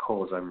Adam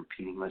Cole, as I'm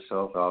repeating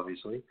myself,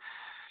 obviously.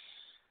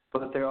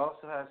 But there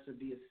also has to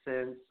be a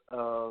sense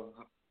of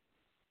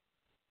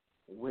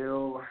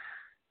will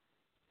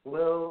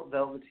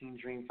Velveteen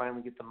Dream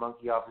finally get the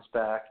monkey off his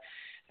back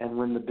and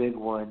win the big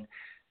one,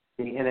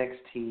 the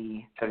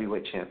NXT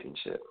Heavyweight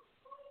Championship?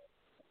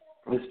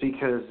 It's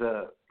because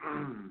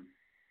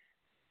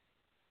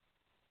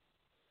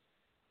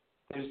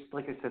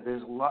like I said,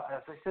 there's a lot,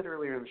 as I said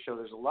earlier in the show,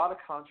 there's a lot of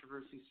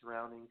controversy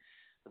surrounding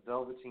the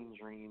Velveteen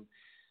Dream,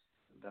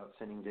 about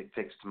sending dick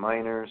pics to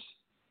minors.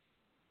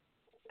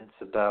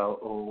 It's about,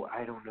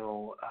 I don't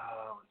know,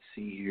 let's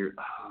see here,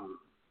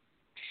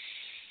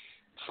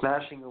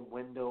 smashing a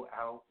window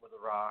out with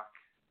a rock.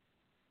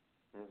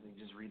 As you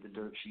just read the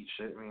dirt sheet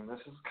shit. I mean, this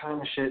is the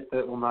kind of shit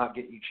that will not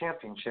get you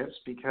championships,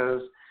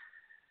 because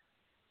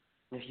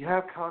if you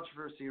have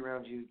controversy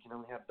around you, you can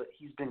only have, but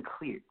he's been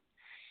cleared.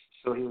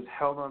 So he was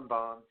held on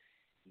bond.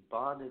 He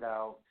bonded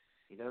out.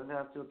 He doesn't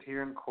have to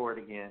appear in court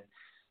again.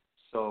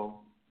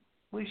 So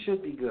we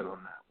should be good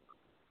on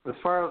that. As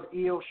far as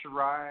Io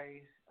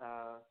Shirai,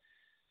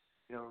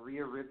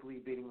 Rhea Ripley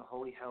beating the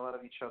holy hell out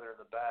of each other in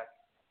the back,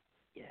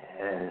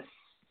 yes.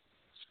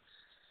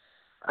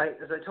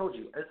 As I told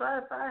you, if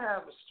I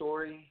have a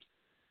story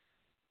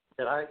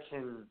that I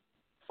can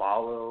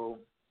follow,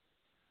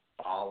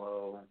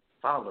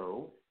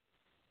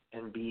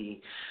 and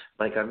be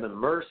like I'm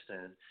immersed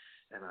in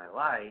and I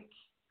like,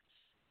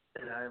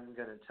 then I'm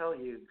going to tell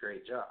you,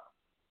 great job.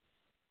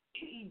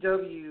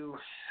 AEW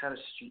had a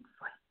street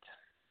fight.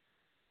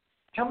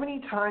 How many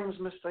times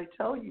must I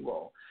tell you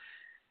all?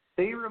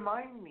 They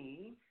remind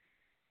me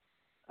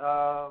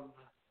of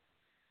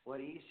what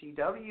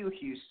ECW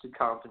used to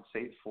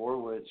compensate for,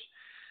 which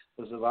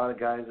was a lot of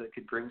guys that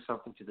could bring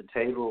something to the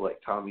table, like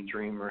Tommy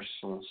Dreamer,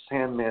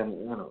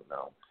 Sandman, I don't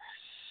know.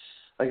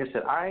 Like I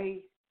said,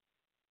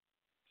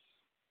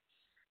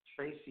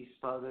 Tracy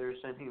Smothers,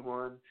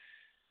 anyone,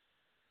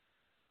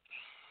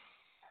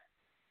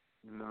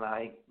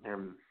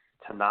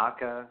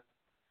 Tanaka,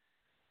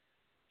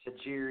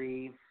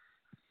 Tajiri.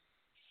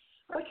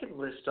 I can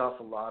list off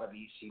a lot of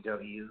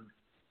ECW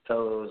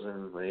fellows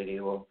and lady.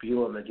 Well,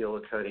 Beulah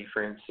McGillicuddy,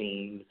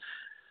 Francine,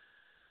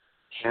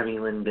 Tammy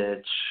Lynn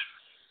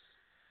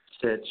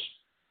Stitch.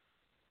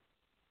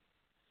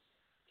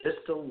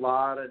 Just a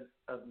lot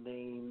of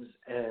names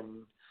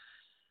and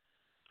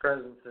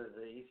presences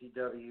that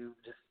ECW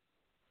just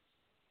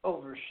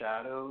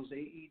overshadows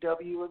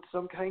AEW in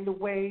some kind of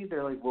way.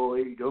 They're like, well,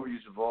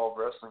 AEW's evolved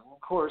wrestling. Well,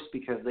 of course,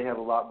 because they have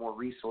a lot more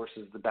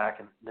resources than back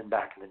in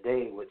the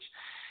day, which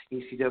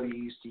ECW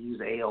used to use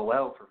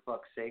AOL, for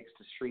fuck's sakes,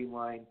 to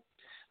streamline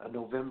a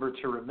November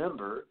to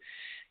Remember.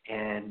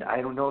 And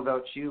I don't know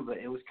about you, but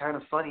it was kind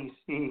of funny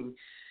seeing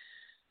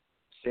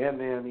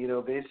Sandman,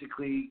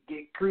 basically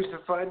get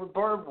crucified with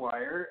barbed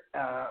wire.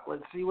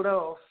 Let's see what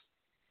else.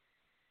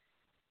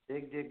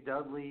 Big Dick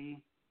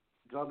Dudley,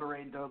 Gubba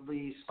Ray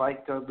Dudley,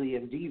 Spike Dudley,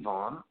 and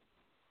Devon.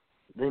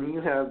 Then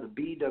you have the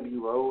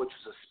BWO, which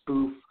is a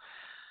spoof.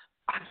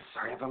 I'm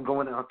sorry if I'm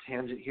going on a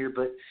tangent here,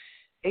 but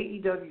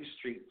AEW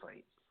Street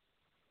Fight.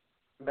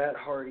 Matt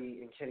Hardy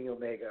and Kenny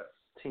Omega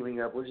teaming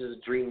up, which is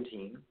a dream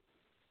team,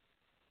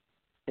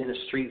 in a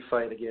street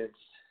fight against,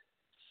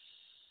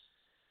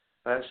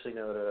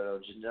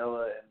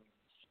 Janela and,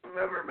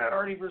 remember, Matt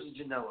Hardy versus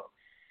Janela.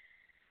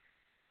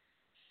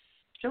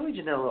 Joey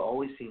Janela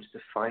always seems to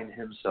find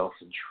himself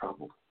in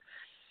trouble.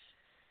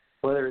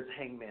 Whether it's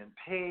Hangman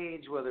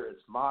Page, whether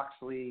it's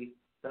Moxley,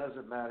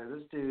 doesn't matter.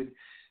 This dude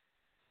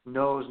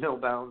knows no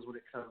bounds when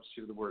it comes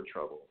to the word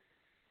trouble.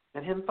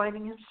 And him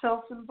finding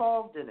himself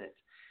involved in it.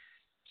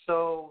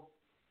 So,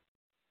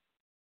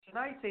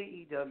 tonight's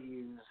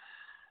AEW's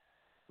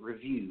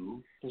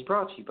review is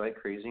brought to you by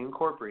Crazy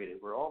Incorporated,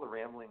 where all the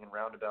rambling and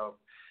roundabout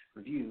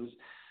reviews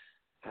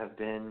have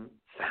been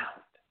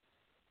found.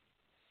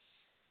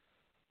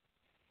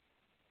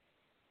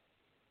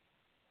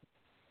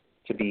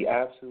 To be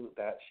absolute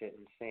batshit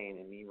insane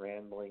and me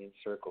rambling in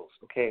circles.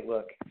 Okay,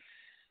 look,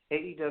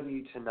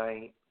 AEW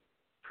tonight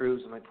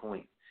proves my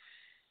point.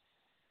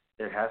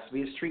 There has to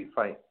be a street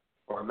fight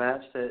or a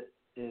match that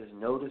is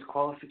no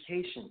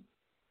disqualification.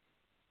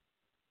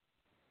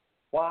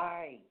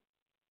 Why?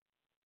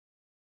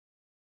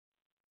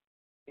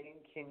 In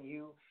can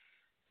you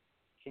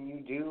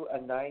do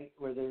a night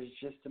where there's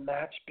just a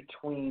match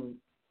between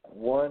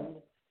one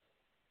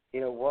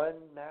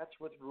match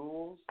with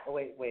rules? Oh,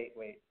 wait.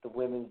 The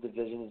women's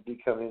division is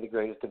becoming the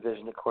greatest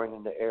division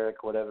according to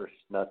Eric, whatever his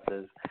nuts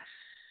is.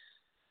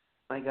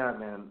 My God,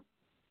 man.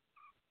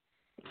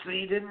 So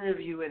you didn't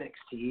review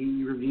NXT,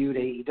 you reviewed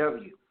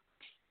AEW.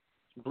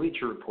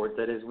 Bleacher Report,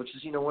 that is, which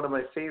is, one of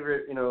my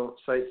favorite,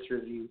 sites to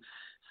review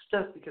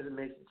stuff because it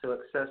makes it so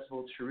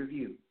accessible to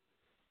review.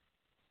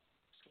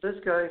 So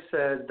this guy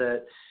said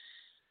that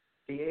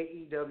the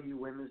AEW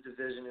women's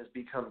division has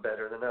become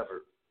better than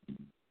ever.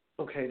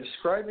 Okay,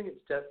 describing its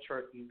depth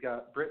chart, you've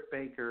got Britt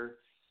Baker,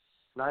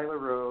 Nyla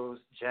Rose,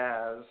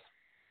 Jazz.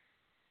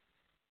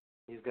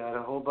 You've got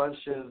a whole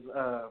bunch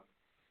of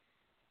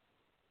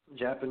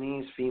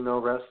Japanese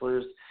female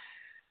wrestlers.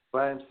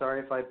 But I'm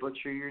sorry if I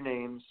butcher your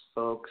names,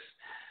 folks.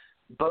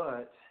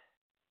 But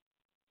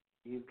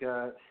you've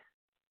got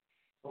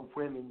a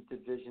women's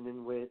division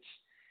in which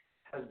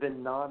has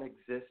been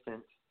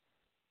non-existent.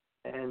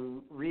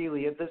 And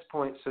really, at this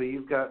point, so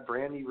you've got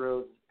Brandy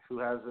Rhodes, who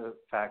has a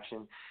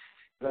faction.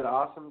 You've got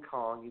Awesome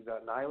Kong. You've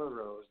got Nyla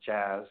Rose,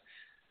 Jazz,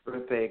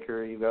 Britt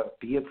Baker. You've got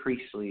Bea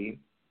Priestley.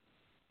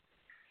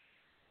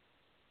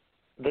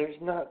 There's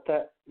not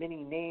that many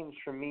names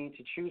for me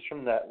to choose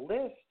from that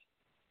list.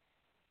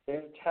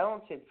 They're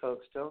talented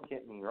folks, don't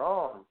get me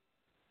wrong.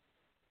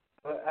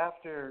 But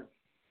after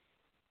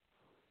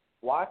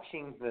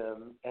watching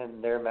them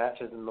and their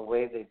matches and the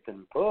way they've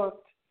been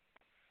booked,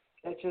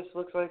 it just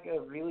looks like a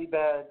really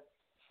bad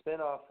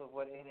spinoff of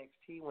what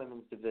NXT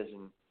women's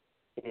division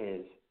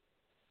is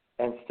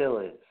and still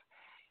is,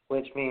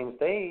 which means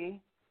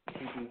they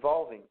keep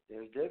evolving.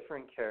 There's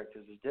different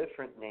characters, there's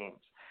different names.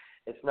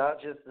 It's not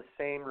just the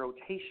same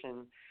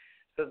rotation,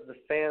 so that the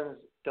fans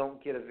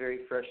don't get a very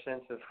fresh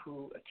sense of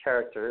who a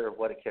character or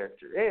what a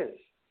character is.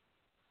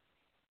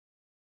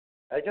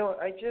 I'm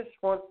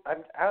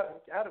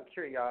out of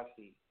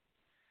curiosity.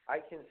 I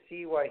can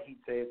see why he'd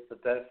say it's the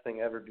best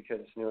thing ever because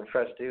it's new and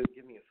fresh. Dude,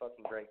 give me a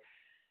fucking break.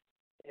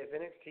 If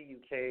NXT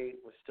UK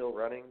was still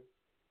running,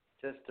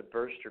 just to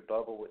burst your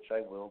bubble, which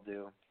I will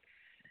do,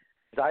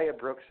 Xia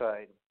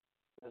Brookside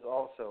is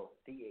also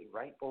the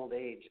ripe old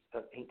age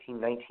of 18,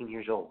 19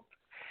 years old.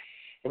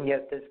 And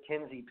yet this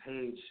Kenzie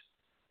Paige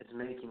is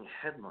making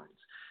headlines.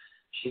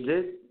 She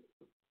did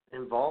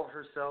involve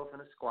herself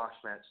in a squash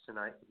match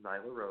tonight with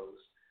Nyla Rose.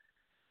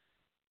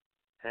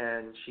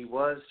 And she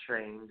was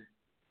trained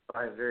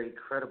by a very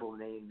credible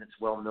name that's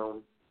well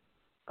known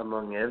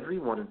among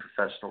everyone in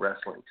professional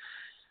wrestling,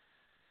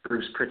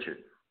 Bruce Pritchard.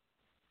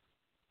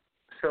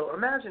 So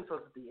imagine,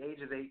 folks, at the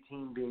age of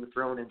 18 being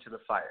thrown into the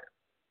fire.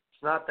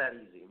 It's not that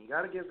easy. And you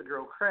got to give the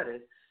girl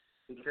credit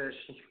because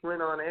she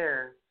went on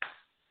air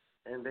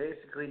and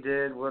basically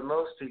did what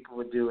most people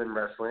would do in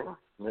wrestling.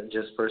 When it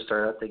just first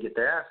started out, they get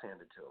their ass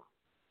handed to them.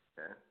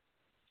 Okay.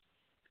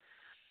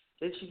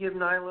 Did she give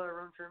Nyla a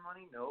run for her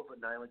money? No,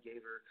 but Nyla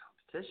gave her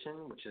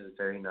competition, which is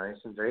very nice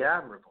and very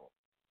admirable.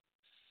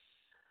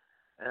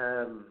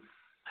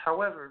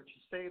 However,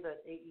 to say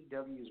that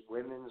AEW's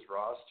women's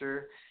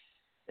roster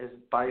is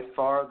by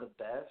far the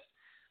best,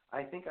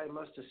 I think I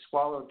must have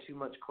swallowed too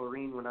much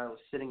chlorine when I was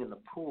sitting in the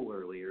pool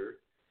earlier.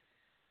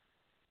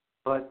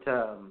 But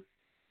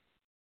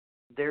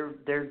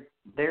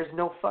there's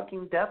no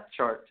fucking depth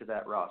chart to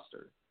that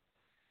roster.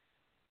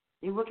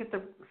 You look at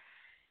the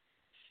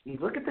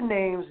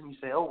names and you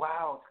say, oh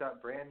wow, it's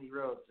got Brandy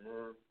Rhodes,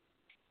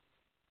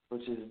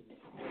 which is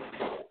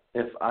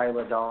if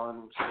Isla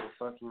Dawn still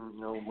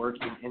fucking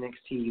working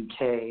NXT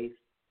UK.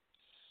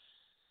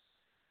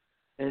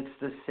 It's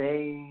the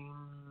same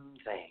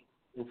thing.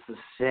 It's the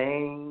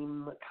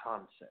same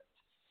concept,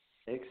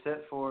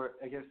 except for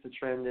I guess the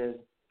trend is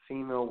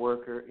female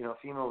worker.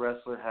 Female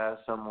wrestler has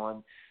someone.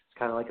 It's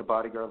kind of like a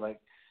bodyguard, like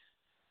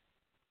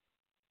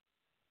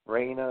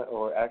Reina,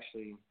 or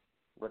actually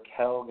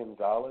Raquel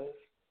Gonzalez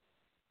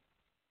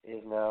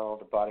is now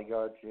the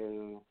bodyguard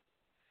to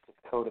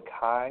Dakota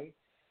Kai.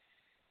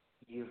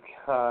 You've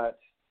got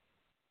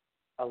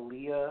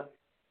Aaliyah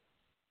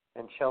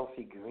and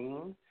Chelsea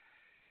Green.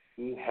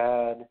 You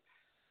had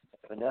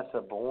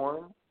Vanessa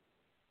Bourne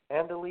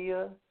and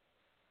Aaliyah.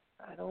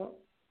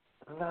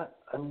 I'm not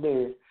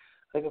under.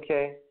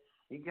 Okay,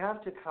 you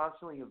have to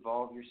constantly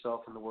evolve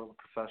yourself in the world of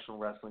professional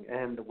wrestling.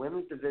 And the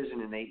women's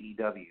division in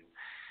AEW,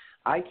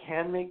 I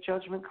can make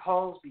judgment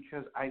calls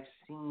because I've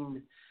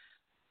seen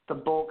the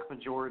bulk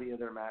majority of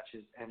their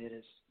matches, and it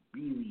is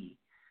really,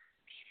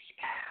 really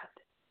bad.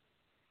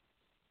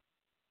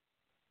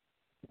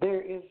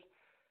 There is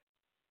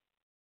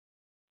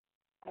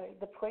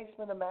the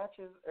placement of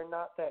matches are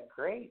not that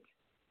great.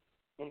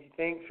 And if you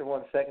think for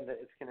 1 second that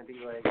it's going to be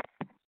like,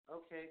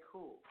 okay,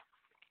 cool,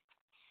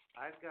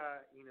 I've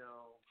got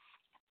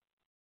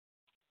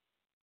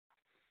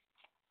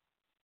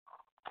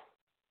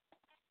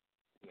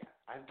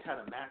I've got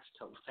a match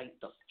to light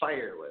the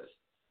fire with.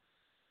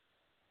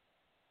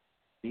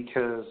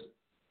 Because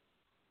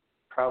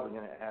probably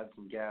going to add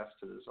some gas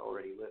to this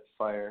already lit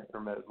fire, or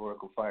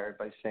metaphorical fire,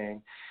 by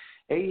saying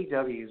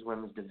AEW's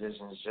women's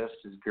division is just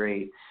as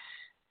great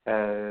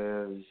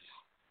as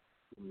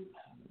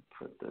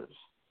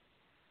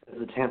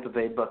the Tampa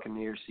Bay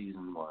Buccaneers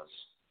season was.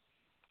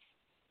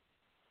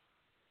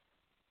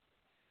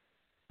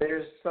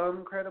 There's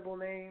some credible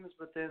names,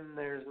 but then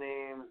there's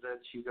names that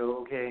you go,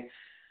 okay,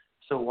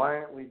 so why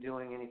aren't we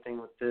doing anything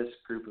with this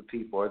group of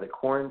people? Are they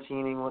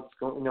quarantining?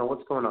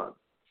 What's going on?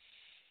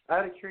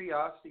 Out of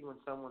curiosity, when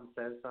someone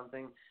says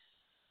something,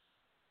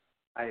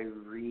 I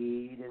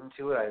read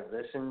into it, I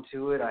listen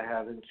to it, I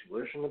have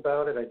intuition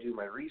about it, I do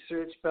my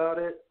research about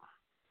it.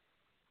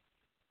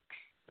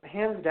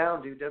 Hands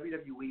down, dude,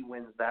 WWE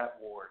wins that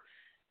war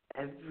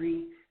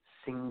every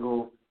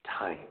single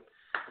time.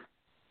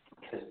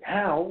 Because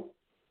now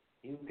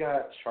you've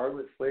got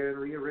Charlotte Flair and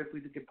Rhea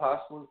Ripley that could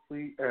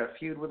possibly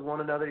feud with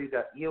one another. You've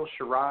got Io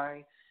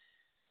Shirai.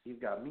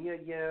 You've got Mia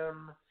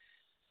Yim,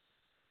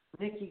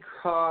 Nikki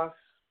Cross,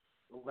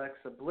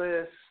 Alexa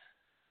Bliss,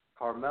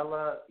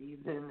 Carmella,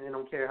 even. I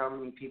don't care how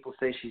many people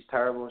say she's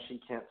terrible and she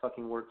can't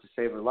fucking work to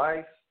save her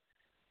life,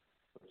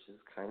 which is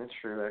kind of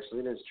true.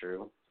 Actually, it is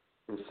true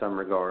in some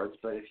regards.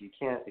 But if you've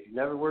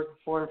never worked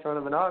before in front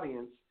of an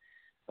audience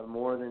of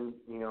more than,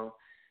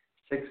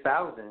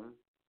 6,000,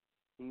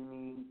 you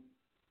need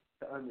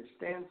to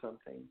understand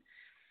something.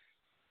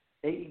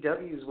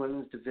 AEW's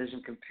women's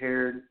division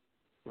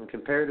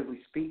comparatively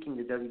speaking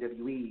to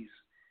WWE's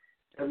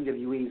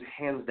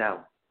hands down.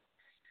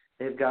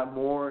 They've got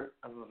more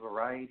of a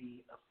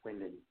variety of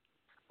women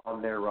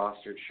on their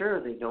roster. Sure,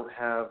 they don't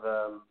have,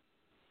 the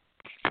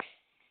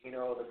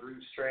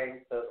brute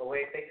strength, the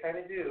way they kind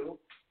of do.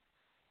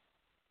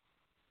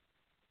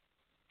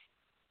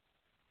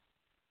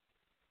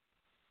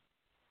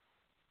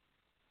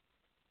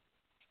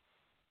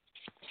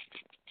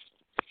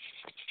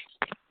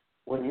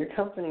 When your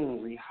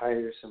company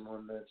rehires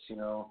someone that's,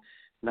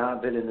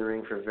 not been in the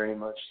ring for very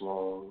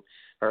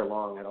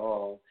long at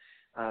all,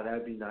 that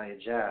would be Nia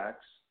Jax.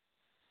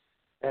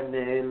 And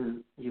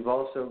then you've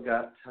also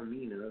got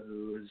Tamina,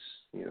 who is,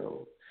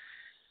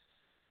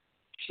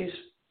 she's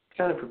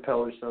kind of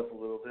propelled herself a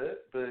little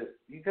bit, but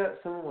you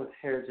got someone with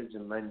heritage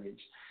and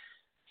lineage.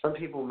 Some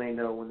people may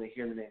know when they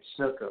hear the name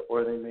Snuka,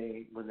 or they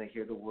may when they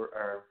hear the word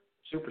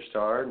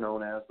superstar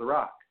known as The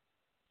Rock.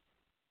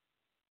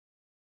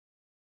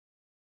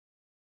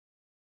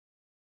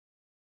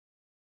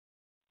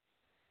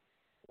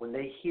 When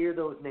they hear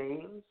those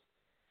names,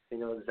 they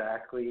know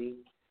exactly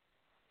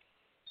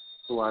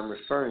who I'm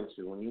referring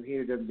to. When you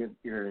hear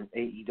your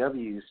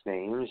AEW's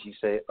names, you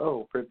say,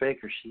 oh, Britt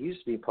Baker, she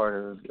used to be part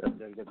of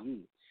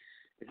WWE.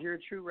 If you're a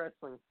true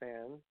wrestling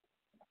fan,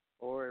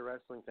 or a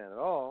wrestling fan at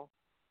all,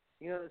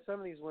 that some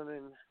of these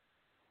women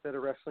that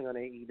are wrestling on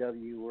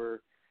AEW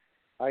were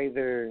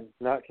either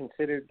not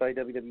considered by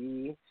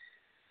WWE,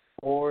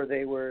 or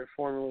they were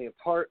formerly a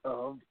part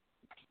of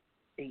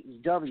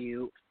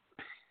AEW.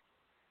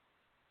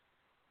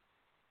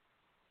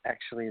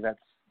 Actually, that's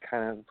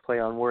kind of play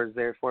on words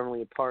there,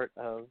 formerly a part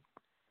of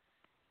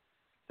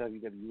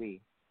WWE.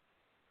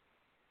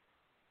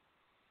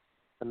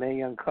 The Mae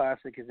Young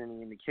Classic is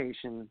any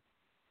indication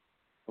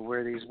of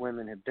where these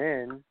women have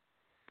been.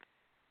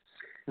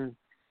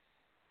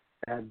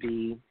 That'd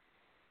be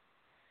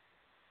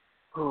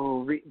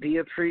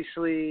Bea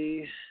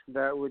Priestley.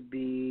 That would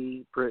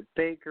be Britt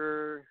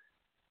Baker.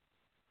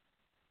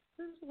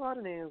 There's a lot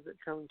of names that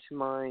come to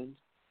mind.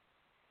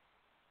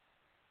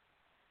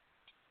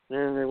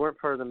 And they weren't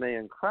part of the Mae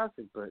Young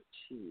Classic, but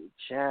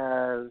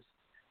Jazz,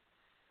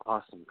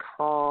 Awesome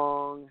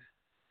Kong.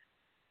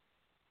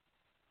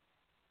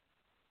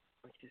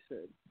 Like you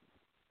said,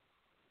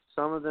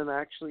 some of them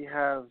actually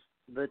have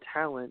the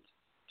talent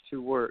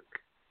to work.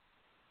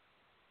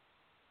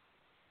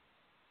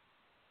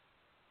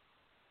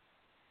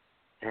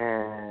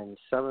 And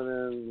some of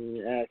them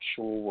the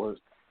actual work.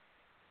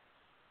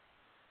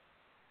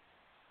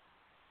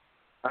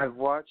 I've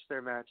watched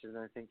their matches and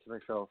I think to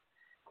myself,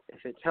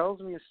 if it tells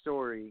me a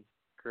story,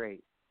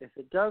 great. If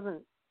it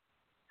doesn't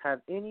have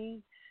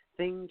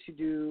anything to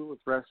do with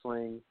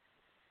wrestling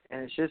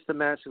and it's just a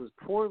match that was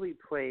poorly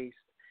placed,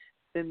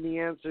 then the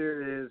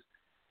answer is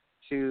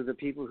to the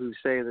people who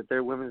say that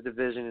their women's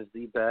division is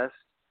the best,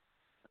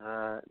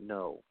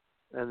 no.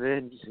 And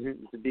then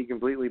to be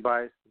completely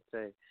biased and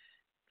say,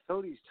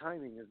 Cody's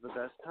timing is the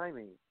best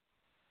timing.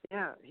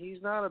 Yeah,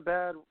 he's not a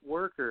bad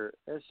worker.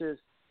 It's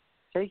just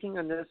taking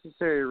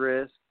unnecessary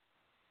risks.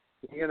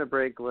 You're going to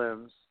break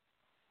limbs.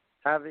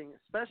 Having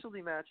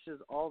specialty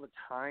matches all the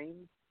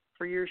time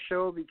for your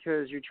show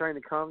because you're trying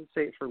to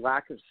compensate for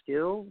lack of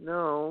skill?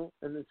 No.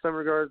 And in some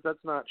regards,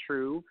 that's not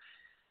true.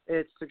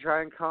 It's to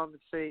try and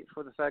compensate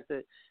for the fact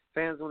that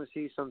fans want to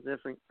see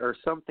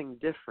something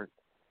different.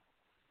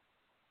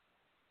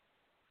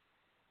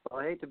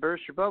 Well, I hate to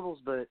burst your bubbles,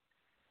 but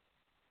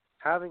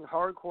having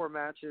hardcore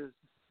matches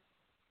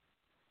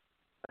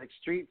like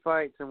street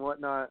fights and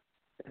whatnot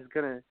is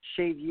going to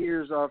shave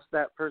years off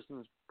that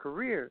person's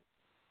career,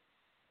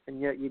 and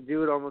yet you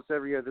do it almost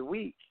every other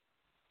week.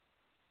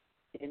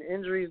 And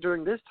injuries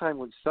during this time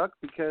would suck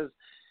because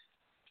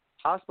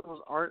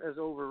hospitals aren't as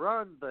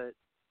overrun, but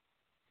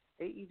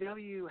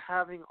AEW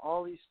having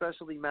all these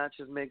specialty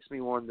matches makes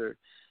me wonder,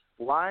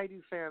 Why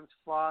do fans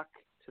flock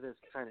to this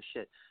kind of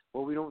shit?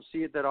 Well, we don't see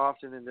it that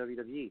often in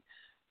WWE.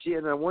 Gee,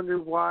 and I wonder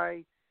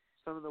why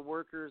some of the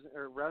workers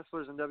or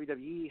wrestlers in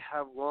WWE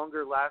have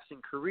longer lasting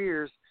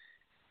careers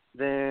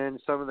than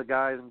some of the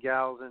guys and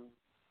gals in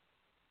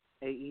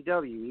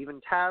AEW.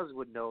 Even Taz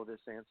would know this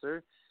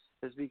answer.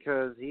 Is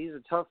because he's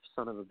a tough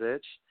son of a bitch,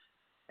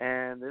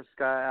 and this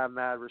guy I have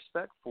mad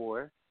respect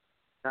for,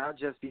 not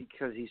just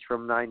because he's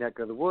from my neck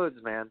of the woods,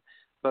 man,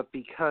 but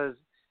because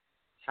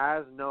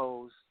Taz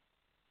knows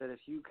that if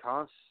you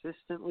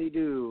consistently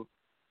do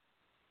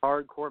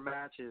hardcore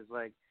matches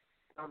like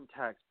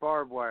thumbtacks,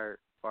 barbed wire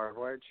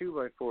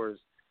 2x4s,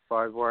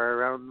 barbed wire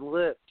around the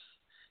lips,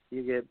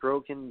 you get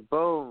broken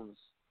bones,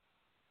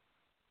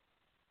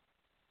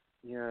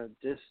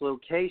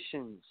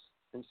 dislocations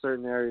in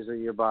certain areas of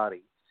your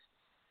body.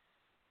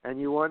 And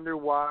you wonder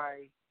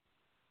why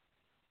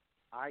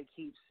I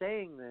keep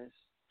saying this.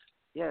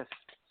 Yes,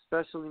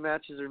 specialty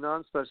matches or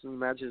non-specialty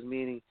matches,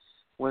 meaning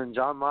when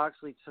Jon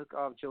Moxley took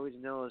off Joey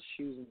Janela's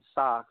shoes and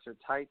socks, or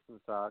tights and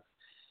socks,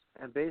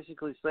 and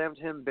basically slammed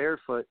him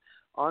barefoot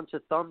onto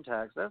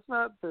thumbtacks, that's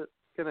not going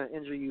to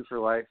injure you for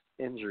life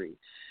injury.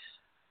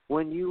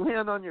 When you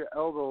land on your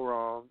elbow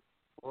wrong,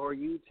 or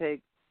you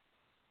take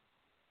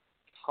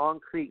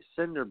concrete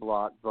cinder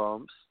block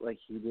bumps like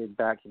he did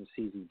back in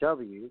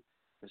CZW,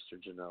 Mr.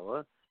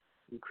 Janela,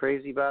 you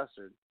crazy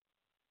bastard.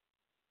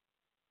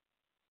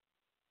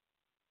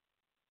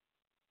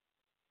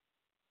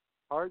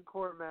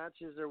 Hardcore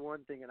matches are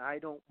one thing, and I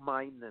don't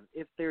mind them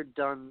if they're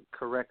done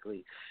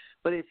correctly.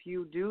 But if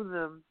you do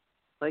them,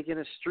 like in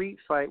a street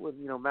fight with,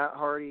 Matt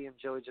Hardy and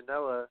Joey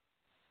Janela,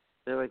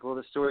 they're like, well,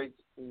 the story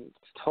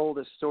told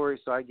a story,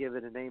 so I give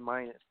it an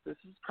A-. This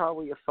is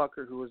probably a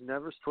fucker who was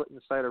never put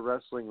inside a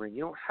wrestling ring.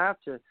 You don't have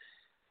to.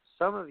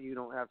 Some of you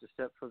don't have to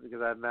step foot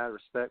because I have mad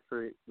respect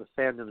for the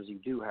fandoms you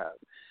do have.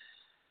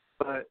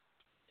 But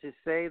to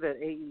say that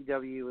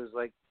AEW is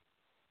like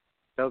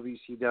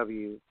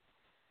WCW,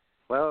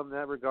 well, in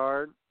that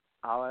regard,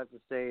 all I have to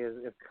say is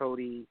if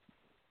Cody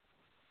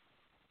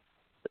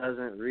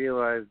doesn't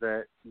realize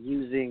that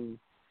using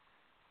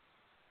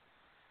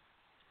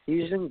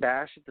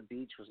Bash at the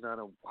Beach was not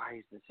a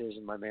wise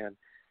decision, my man,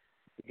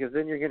 because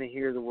then you're going to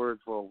hear the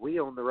words, well, we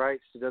own the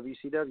rights to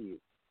WCW.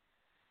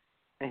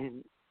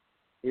 And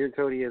here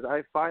Cody is,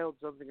 I filed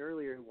something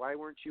earlier. Why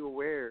weren't you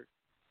aware?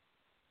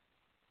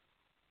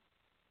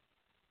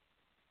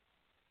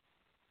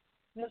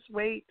 Just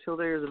wait till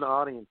there's an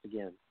audience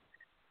again.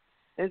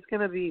 It's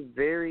going to be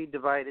very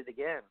divided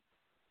again.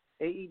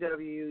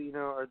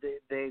 AEW,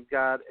 they've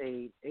got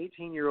a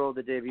 18-year-old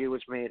that debuted,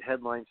 which made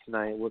headlines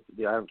tonight.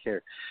 I don't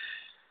care.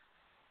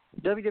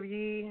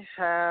 WWE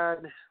had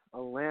a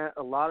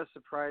lot of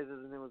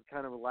surprises, and it was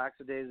kind of a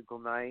lackadaisical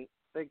night.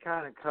 They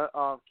kind of cut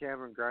off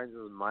Cameron Grimes'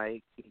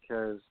 mic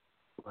because,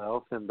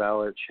 well, Finn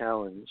Balor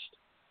challenged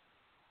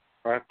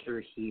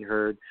after he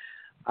heard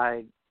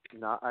I'd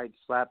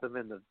slap him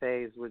in the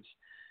face, which,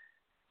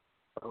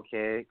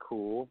 okay,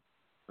 cool.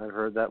 I've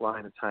heard that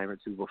line a time or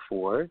two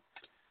before.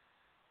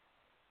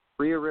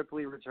 Rhea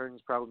Ripley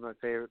returns, probably my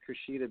favorite.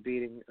 Kushida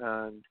beating,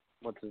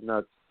 what's his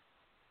nuts?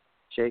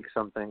 Jake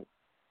something.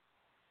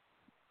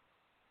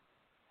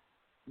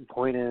 The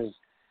point is,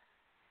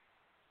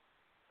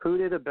 who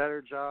did a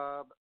better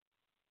job?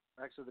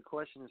 Actually, the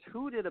question is,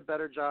 who did a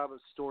better job of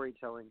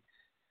storytelling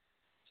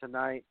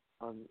tonight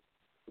on,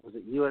 was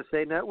it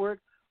USA Network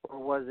or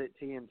was it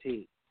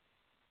TNT?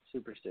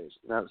 Superstation.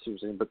 Not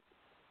Superstation, but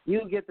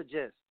you get the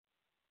gist.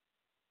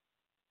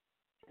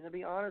 And to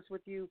be honest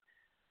with you,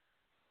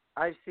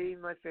 I've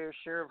seen my fair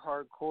share of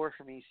hardcore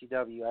from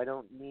ECW. I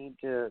don't need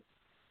to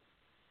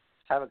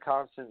have a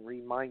constant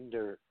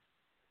reminder.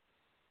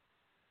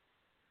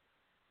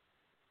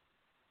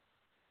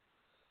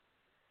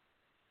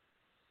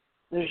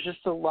 There's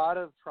just a lot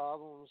of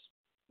problems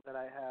that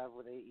I have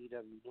with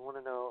AEW. You want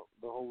to know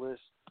the whole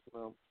list?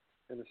 Well,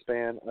 in the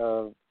span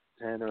of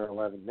 10 or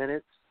 11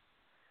 minutes.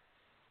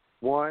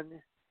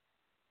 One,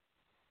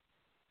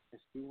 if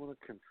you want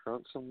to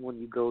confront someone,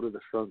 you go to the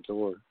front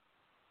door.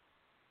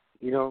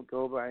 You don't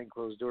go behind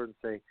closed doors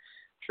and say,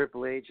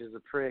 Triple H is a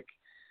prick,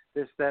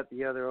 this, that,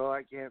 the other. Oh,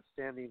 I can't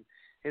stand him.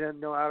 He doesn't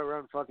know how to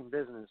run fucking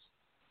business.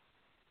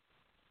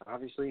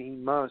 Obviously, he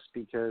must,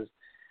 because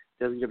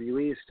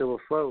WWE is still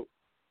afloat.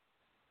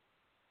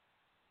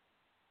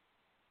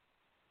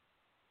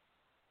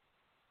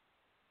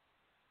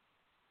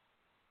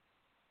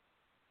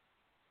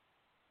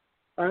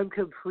 I'm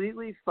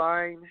completely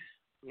fine,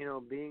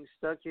 being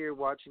stuck here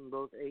watching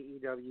both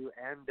AEW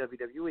and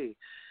WWE.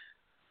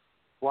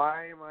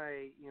 Why am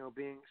I,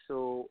 being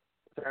so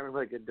kind of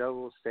like a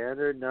double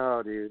standard?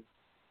 No, dude.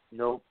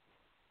 Nope.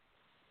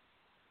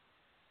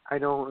 I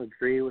don't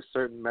agree with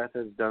certain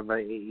methods done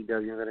by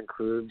AEW that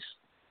includes,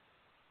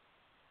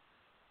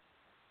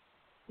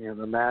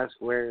 the mask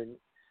wearing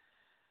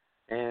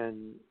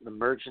and the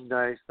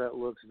merchandise that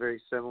looks very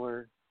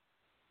similar.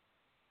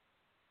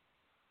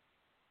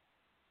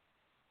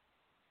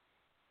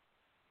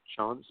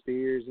 Sean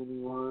Spears,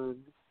 anyone?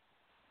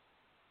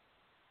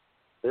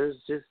 There's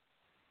just,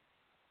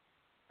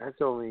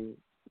 that's only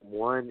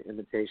one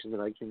invitation that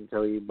I can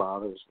tell you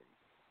bothers me.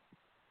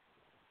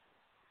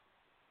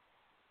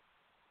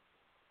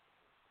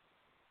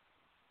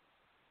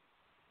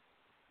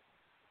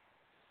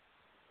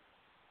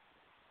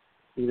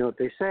 You know what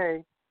they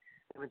say,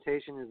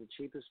 imitation is the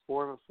cheapest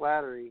form of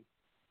flattery.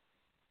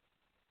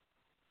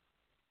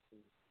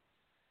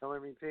 Color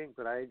me pink,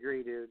 but I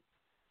agree, dude.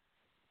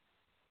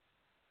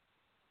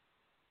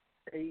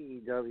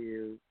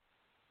 AEW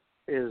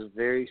is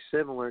very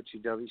similar to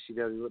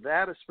WCW, but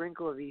add a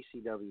sprinkle of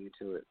ECW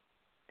to it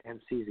and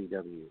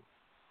CZW.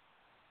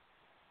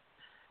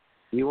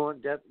 You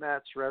want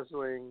deathmatch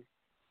wrestling?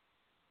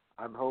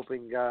 I'm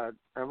hoping to God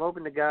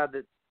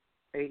that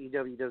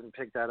AEW doesn't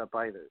pick that up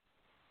either.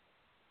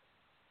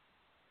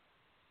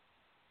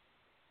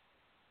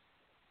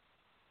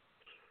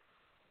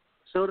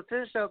 So to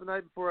finish out the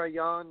night before I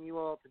yawn you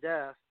all to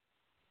death,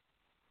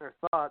 or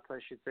thoughts, I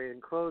should say, in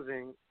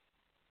closing,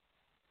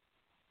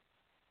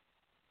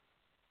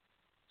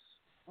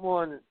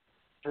 one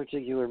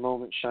particular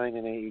moment shined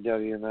in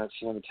AEW, and that's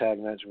the tag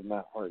match with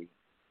Matt Hardy.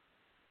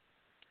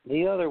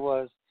 The other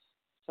was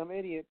some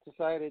idiot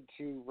decided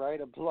to write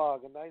a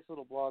blog, a nice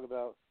little blog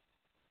about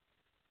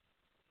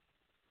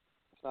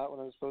it's not what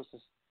I was supposed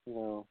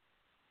to,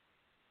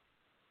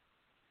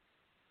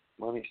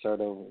 let me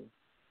start over.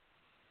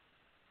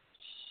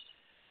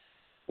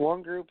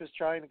 One group is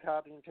trying to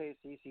copy and paste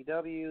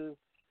ECW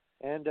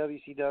and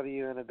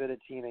WCW and a bit of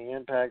TNA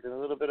Impact and a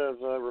little bit of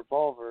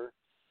Revolver.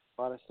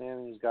 A lot of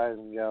Sammy's guys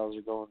and gals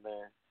are going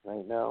there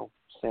right now.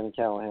 Sammy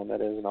Callahan, that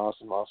is an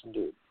awesome, awesome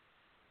dude.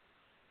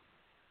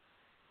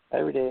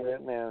 Every day,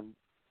 that man.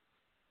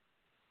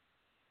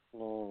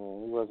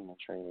 No, he wasn't a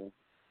trainer.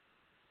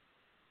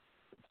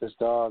 This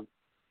dog.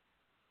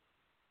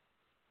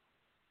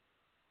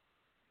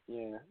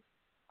 Yeah,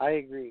 I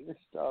agree. This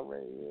dog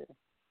right here.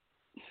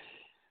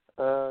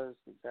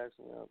 This cracks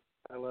me up.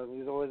 I love him.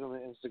 He's always on the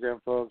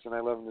Instagram, folks, and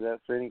I love him to death.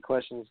 For any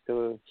questions,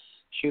 go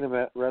shoot him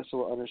at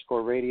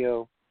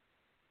wrestle_radio.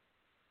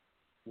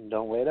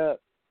 Don't wait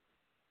up.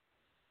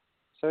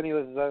 So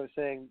anyways, as I was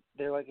saying,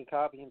 they're like a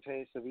copy and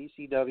paste of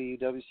ECW,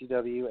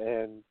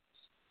 WCW, and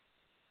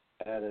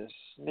add a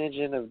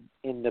smidgen of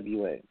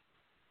NWA.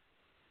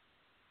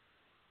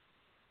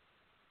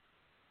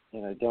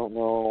 And I don't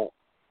know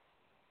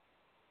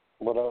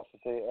what else to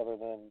say other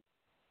than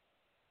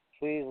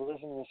please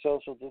listen to the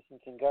social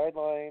distancing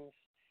guidelines,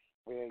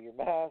 wear your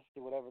mask,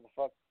 do whatever the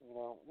fuck,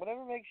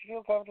 whatever makes you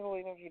feel comfortable,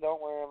 even if you don't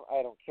wear them.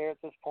 I don't care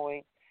at this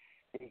point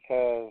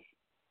because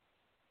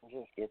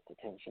just get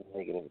attention,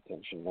 negative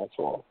attention, that's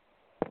all.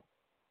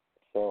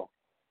 So,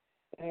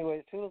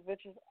 anyways, toodles,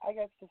 bitches, I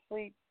got to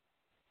sleep.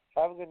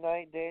 Have a good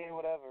night, day, or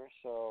whatever.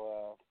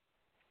 So,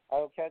 I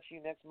will catch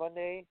you next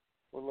Monday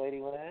with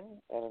Lady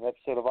Lynn and an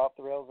episode of Off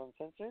the Rails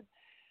Uncensored.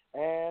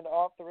 And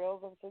Off the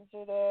Rails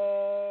Uncensored,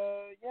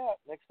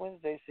 next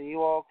Wednesday. See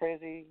you all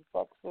crazy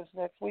fucks this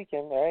next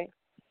weekend, all right?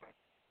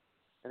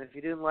 And if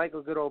you didn't like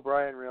what good old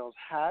Brian Rails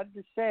had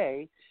to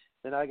say,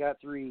 then I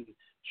got 3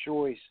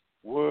 choice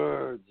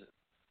words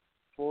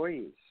for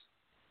you.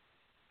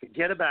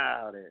 Forget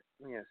about it.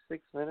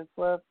 6 minutes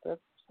left.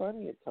 That's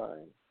plenty of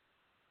time.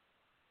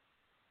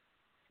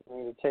 I'm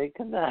going to take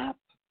a nap.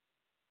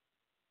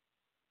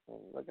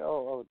 Like,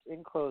 it's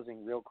in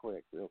closing, real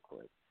quick.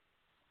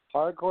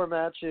 Hardcore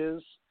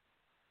matches,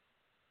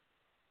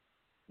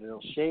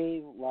 they'll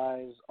shave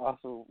lives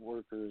off of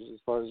workers as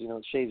far as,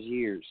 it shaves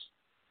years.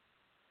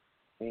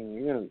 And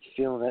you're going to be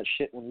feeling that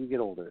shit when you get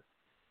older.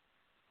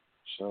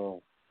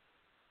 So,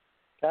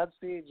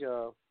 Godspeed,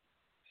 y'all.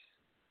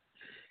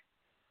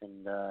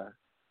 And,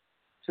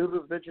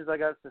 toodles, bitches, I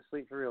got to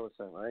sleep for real this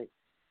time, alright?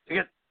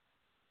 Forget.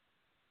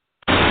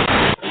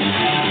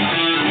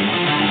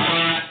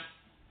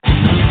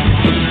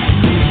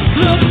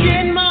 Look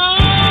in my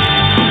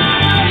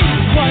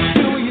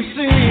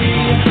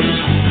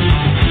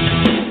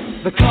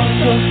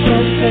because of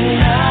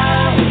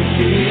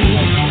personality.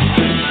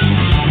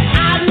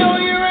 I know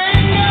your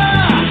anger,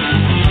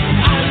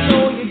 I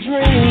know your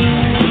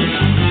dreams.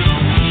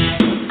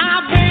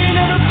 I've been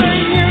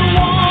everything you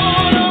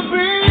wanna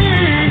be.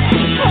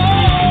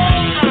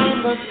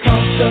 I'm the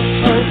cult of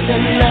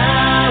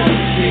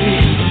personality.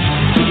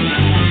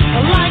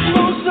 Like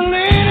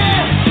Mussolini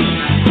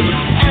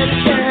and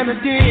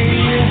Kennedy.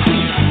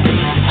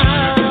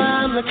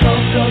 I'm the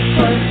cult of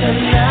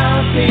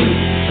personality.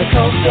 The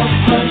cult of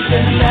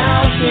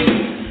personality,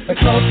 the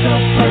cult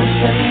of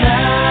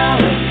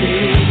personality.